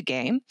he knew the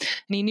game,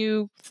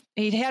 and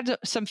he'd had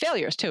some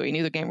failures too. He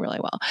knew the game really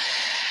well.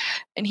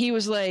 And he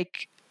was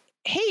like,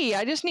 hey,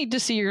 I just need to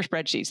see your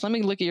spreadsheets. Let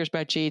me look at your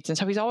spreadsheets. And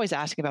so he's always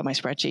asking about my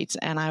spreadsheets.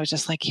 And I was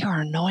just like, you're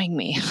annoying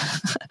me.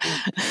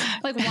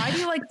 Like, why do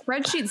you like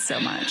spreadsheets so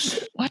much?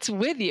 What's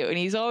with you? And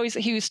he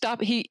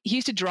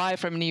used to drive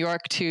from New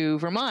York to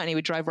Vermont. He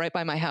would drive right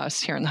by my house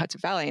here in the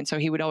Hudson Valley. And so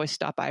he would always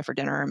stop by for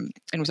dinner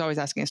and was always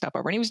asking to stop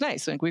over. And he was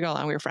nice. Like, we got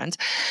along, we were friends.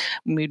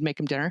 We'd make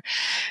him dinner.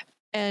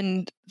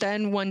 And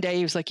then one day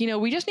he was like,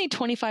 we just need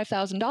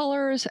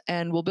 $25,000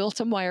 and we'll build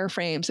some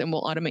wireframes and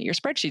we'll automate your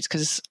spreadsheets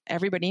because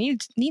everybody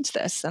needs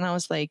this. And I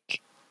was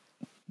like,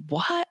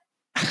 what?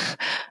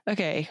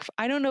 Okay.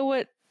 I don't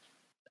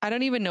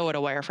even know what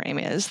a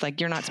wireframe is. Like,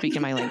 you're not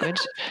speaking my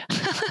language.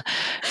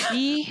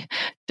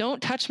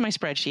 Don't touch my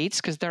spreadsheets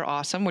because they're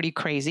awesome. What are you,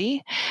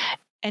 crazy?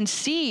 And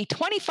C,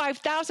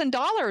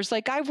 $25,000.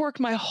 Like, I've worked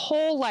my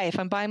whole life.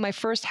 I'm buying my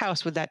first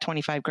house with that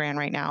 25 grand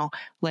right now.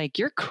 Like,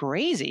 you're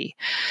crazy,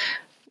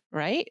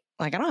 right?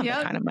 Like, I don't have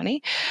that kind of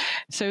money.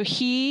 So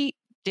he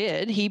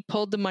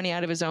pulled the money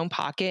out of his own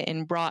pocket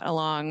and brought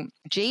along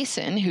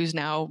Jason, who's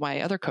now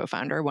my other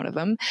co-founder, one of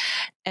them.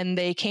 And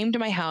they came to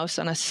my house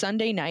on a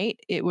Sunday night.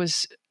 It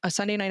was a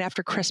Sunday night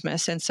after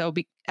Christmas. And so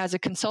as a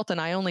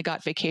consultant, I only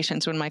got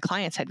vacations when my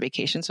clients had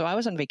vacation. So I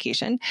was on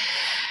vacation,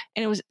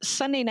 and it was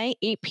Sunday night,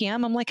 8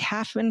 p.m. I'm like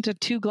half into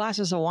 2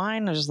 glasses of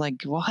wine. I was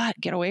like, what?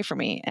 Get away from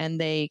me. And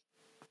they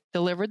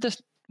delivered the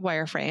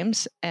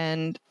wireframes,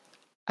 and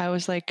I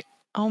was like,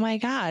 oh my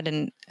God.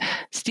 And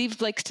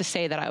Steve likes to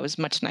say that I was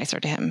much nicer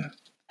to him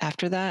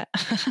after that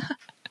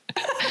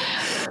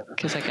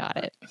because I got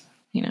it,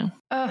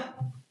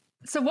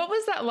 So what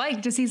was that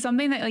like to see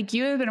something that like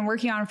you had been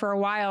working on for a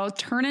while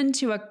turn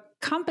into a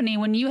company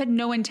when you had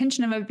no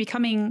intention of it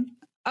becoming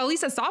at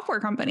least a software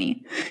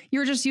company? You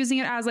were just using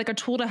it as like a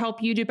tool to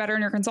help you do better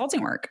in your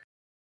consulting work.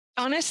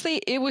 Honestly,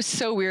 it was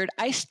so weird.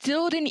 I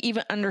still didn't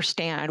even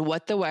understand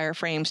what the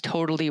wireframes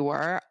totally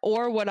were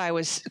or what I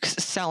was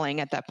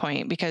selling at that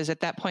point, because at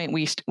that point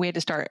we had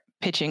to start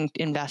pitching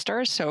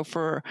investors. So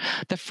for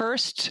the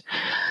first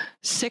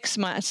 6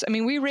 months,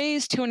 we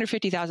raised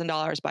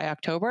 $250,000 by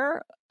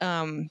October,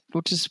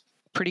 which is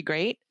pretty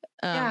great.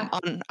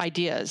 on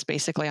ideas,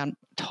 basically on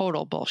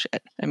total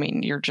bullshit. I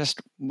mean, you're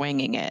just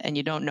winging it and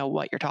you don't know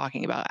what you're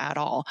talking about at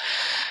all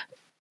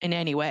in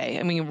any way.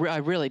 I mean, I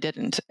really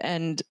didn't.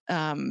 And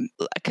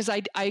because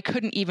I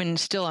couldn't even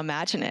still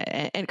imagine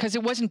it. And because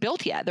it wasn't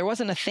built yet, there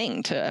wasn't a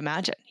thing to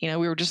imagine. We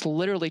were just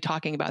literally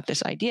talking about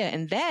this idea.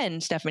 And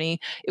then, Stephanie,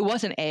 it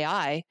wasn't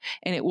AI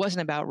and it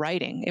wasn't about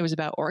writing. It was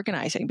about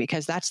organizing,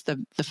 because that's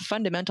the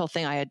fundamental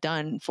thing I had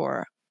done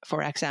for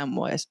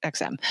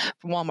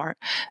Walmart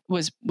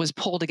was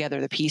pull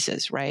together the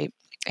pieces, right?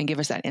 And give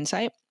us that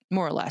insight,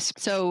 more or less.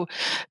 So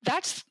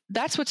that's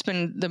what's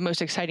been the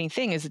most exciting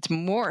thing, is it's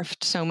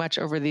morphed so much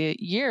over the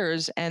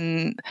years,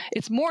 and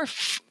it's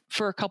morphed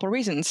for a couple of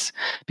reasons.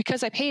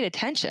 Because I paid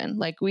attention.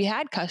 Like, we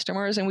had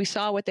customers and we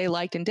saw what they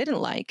liked and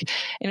didn't like,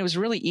 and it was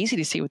really easy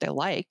to see what they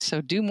liked.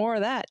 So do more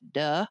of that,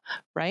 duh,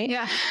 right?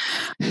 Yeah.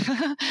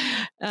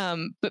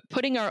 But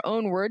putting our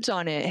own words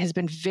on it has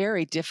been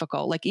very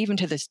difficult. Like, even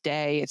to this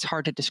day, it's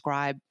hard to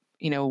describe,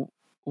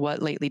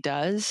 what Lately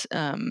does.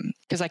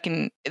 Because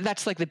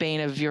that's like the bane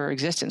of your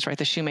existence, right?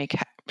 The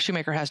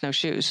shoemaker has no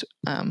shoes,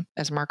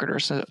 as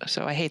marketers.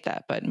 So I hate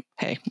that, but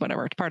hey,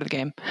 whatever. It's part of the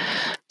game.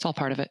 It's all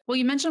part of it. Well,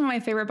 you mentioned one of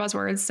my favorite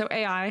buzzwords. So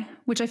AI,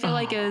 which I feel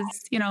like is,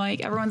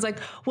 like everyone's like,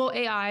 well,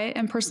 AI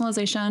and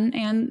personalization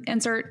and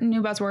insert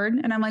new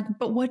buzzword. And I'm like,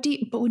 but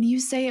when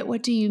you say it,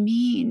 what do you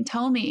mean?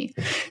 Tell me.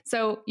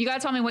 So you got to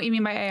tell me what you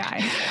mean by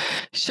AI.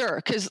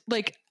 Sure. Cause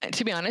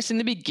to be honest, in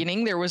the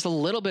beginning, there was a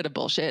little bit of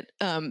bullshit,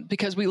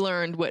 because we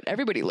learned what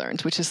everybody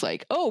learns, which is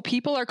like, oh,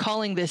 people are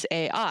calling this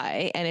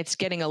AI and it's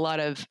getting a lot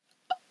of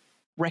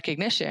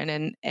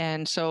recognition.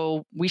 And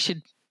so we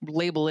should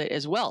label it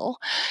as well.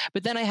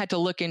 But then I had to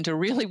look into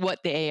really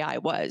what the AI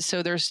was.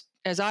 So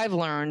as I've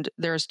learned,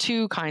 there's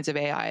two kinds of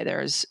AI.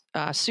 There's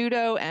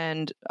pseudo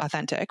and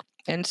authentic.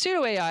 And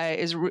pseudo AI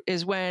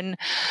is when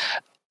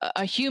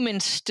a human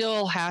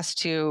still has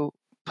to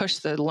push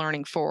the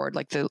learning forward.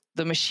 Like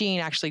the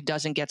machine actually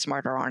doesn't get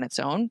smarter on its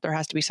own. There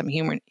has to be some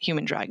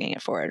human dragging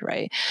it forward,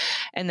 right?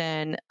 And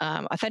then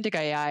authentic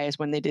AI is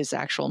when they did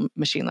actual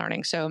machine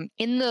learning. So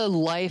in the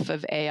life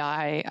of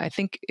AI, I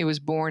think it was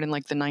born in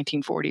like the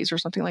 1940s or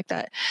something like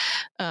that.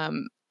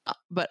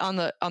 But on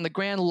the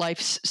grand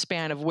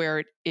lifespan of where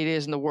it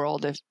is in the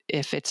world,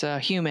 if it's a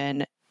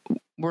human,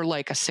 we're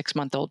like a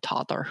 6-month-old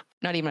toddler,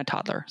 not even a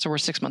toddler. So we're a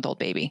 6-month-old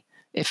baby.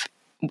 If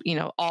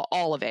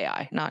all of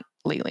AI, not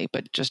Lately,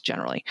 but just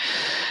generally,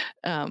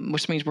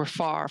 which means we're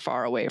far,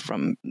 far away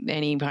from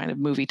any kind of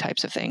movie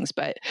types of things.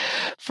 But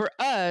for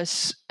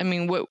us, I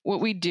mean, what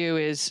we do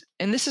is,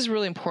 and this is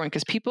really important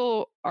because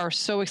people are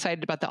so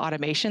excited about the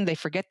automation, they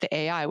forget the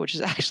AI, which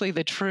is actually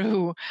the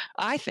true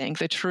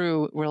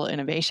real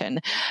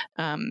innovation.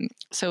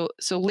 So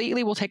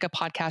Lately we'll take a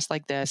podcast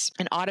like this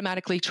and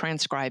automatically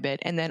transcribe it,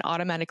 and then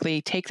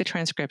automatically take the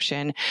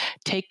transcription,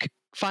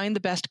 find the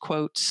best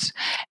quotes,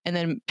 and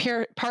then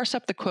parse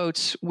up the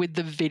quotes with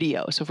the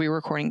video. So if we were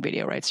recording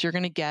video, right? So you're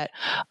going to get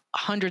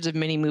hundreds of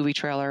mini movie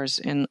trailers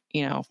in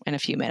a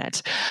few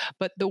minutes.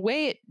 But the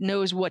way it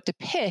knows what to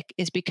pick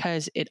is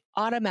because it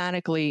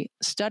automatically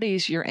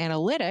studies your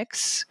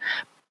analytics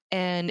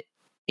and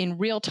in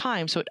real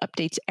time. So it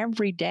updates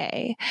every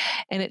day,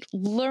 and it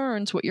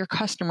learns what your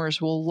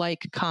customers will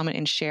like, comment,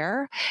 and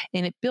share.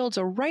 And it builds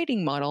a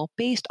writing model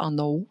based on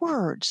the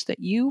words that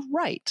you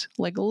write,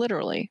 like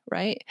literally,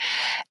 right?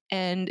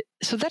 And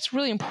so that's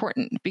really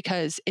important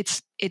because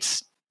it's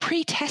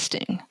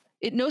pre-testing.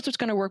 It knows what's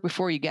going to work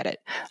before you get it.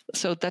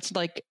 So that's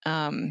like,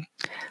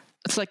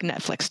 it's like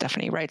Netflix,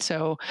 Stephanie, right?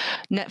 So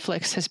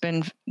Netflix has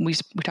been, we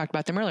talked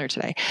about them earlier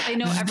today. They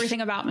know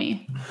everything about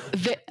me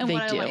and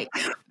what I like.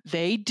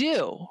 They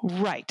do.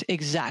 Right.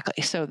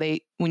 Exactly. So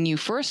when you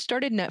first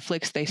started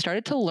Netflix, they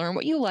started to learn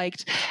what you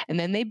liked, and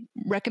then they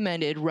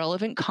recommended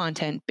relevant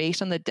content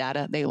based on the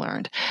data they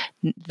learned.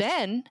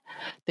 Then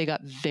they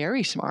got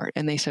very smart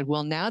and they said,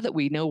 well, now that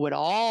we know what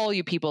all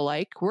you people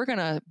like, we're going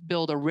to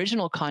build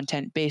original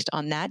content based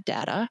on that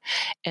data.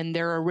 And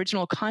their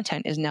original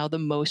content is now the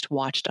most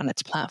watched on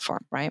its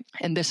platform, right?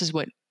 And this is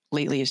what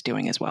Lately is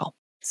doing as well.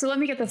 So let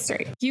me get this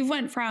straight. You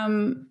went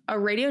from a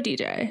radio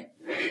DJ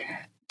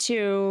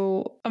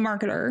to a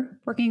marketer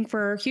working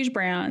for huge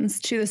brands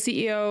to the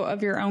CEO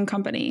of your own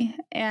company.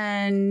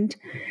 And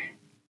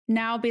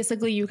now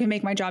basically you can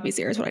make my job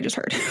easier is what I just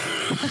heard.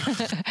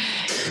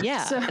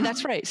 Yeah,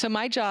 that's right. So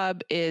my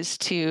job is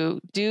to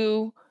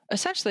do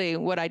essentially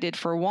what I did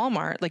for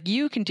Walmart. Like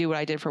you can do what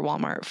I did for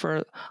Walmart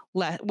for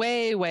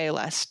way, way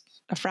less,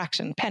 a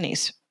fraction,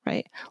 pennies.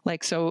 Right?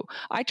 Like, so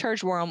I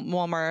charged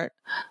Walmart,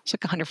 it's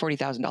like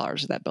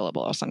 $140,000 of that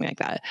billable or something like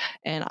that.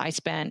 And I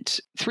spent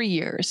 3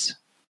 years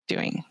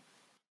doing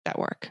that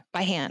work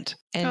by hand.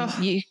 And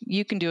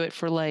you can do it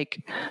for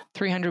like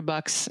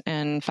 $300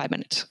 and 5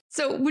 minutes.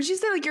 So would you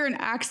say like you're an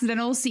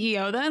accidental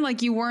CEO then?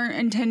 Like you weren't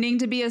intending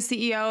to be a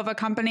CEO of a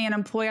company and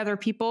employ other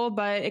people,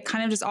 but it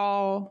kind of just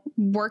all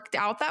worked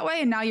out that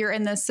way. And now you're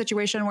in this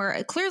situation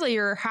where clearly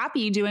you're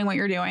happy doing what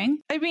you're doing.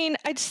 I mean,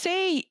 I'd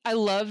say I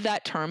love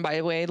that term, by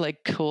the way,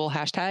 like cool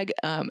hashtag,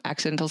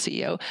 accidental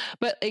CEO,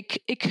 but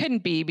it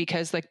couldn't be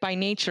because like by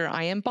nature,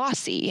 I am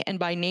bossy and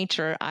by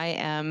nature, I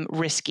am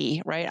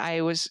risky, right?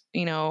 I was,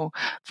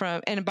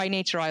 and by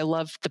nature, I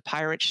love the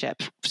pirate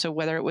ship. So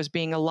whether it was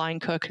being a line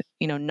cook,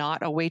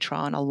 not a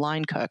Waitron, a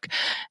line cook,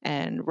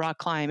 and rock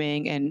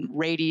climbing and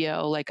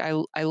radio, like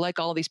I like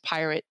all these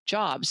pirate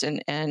jobs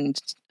and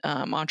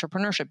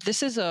entrepreneurship.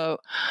 This is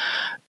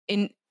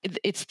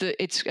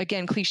it's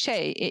again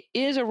cliche. It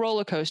is a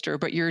roller coaster,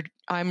 but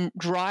I'm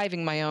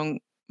driving my own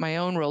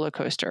roller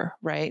coaster,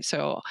 right?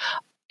 So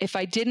if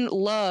I didn't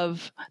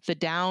love the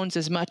downs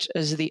as much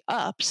as the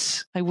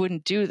ups, I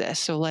wouldn't do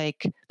this. So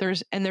like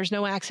there's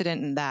no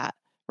accident in that,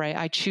 right?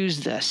 I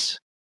choose this.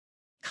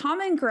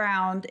 Common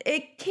ground.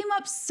 It came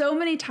up so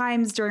many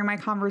times during my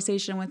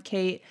conversation with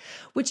Kate,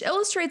 which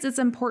illustrates its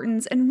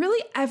importance in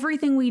really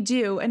everything we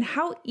do and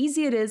how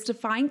easy it is to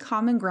find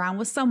common ground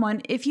with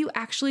someone if you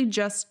actually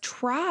just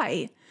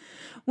try.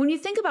 When you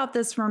think about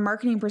this from a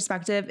marketing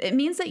perspective, it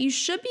means that you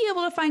should be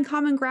able to find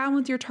common ground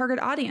with your target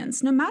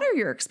audience, no matter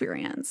your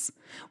experience.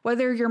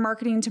 Whether you're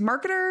marketing to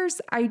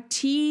marketers,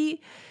 IT,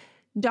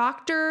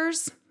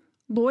 doctors,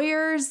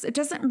 lawyers, it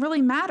doesn't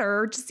really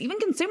matter, just even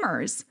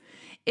consumers.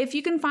 If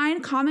you can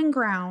find common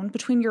ground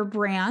between your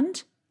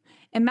brand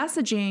and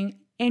messaging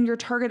and your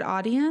target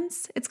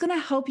audience, it's going to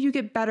help you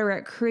get better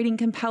at creating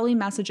compelling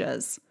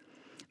messages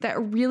that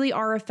really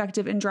are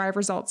effective and drive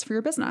results for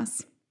your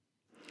business.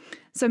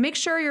 So make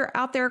sure you're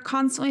out there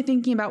constantly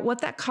thinking about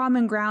what that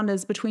common ground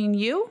is between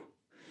you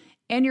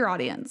and your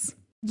audience.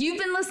 You've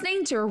been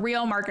listening to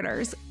Real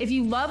Marketers. If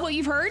you love what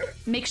you've heard,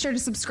 make sure to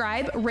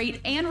subscribe,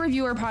 rate, and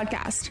review our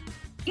podcast.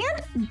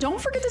 And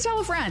don't forget to tell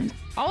a friend.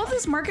 All of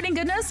this marketing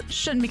goodness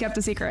shouldn't be kept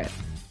a secret.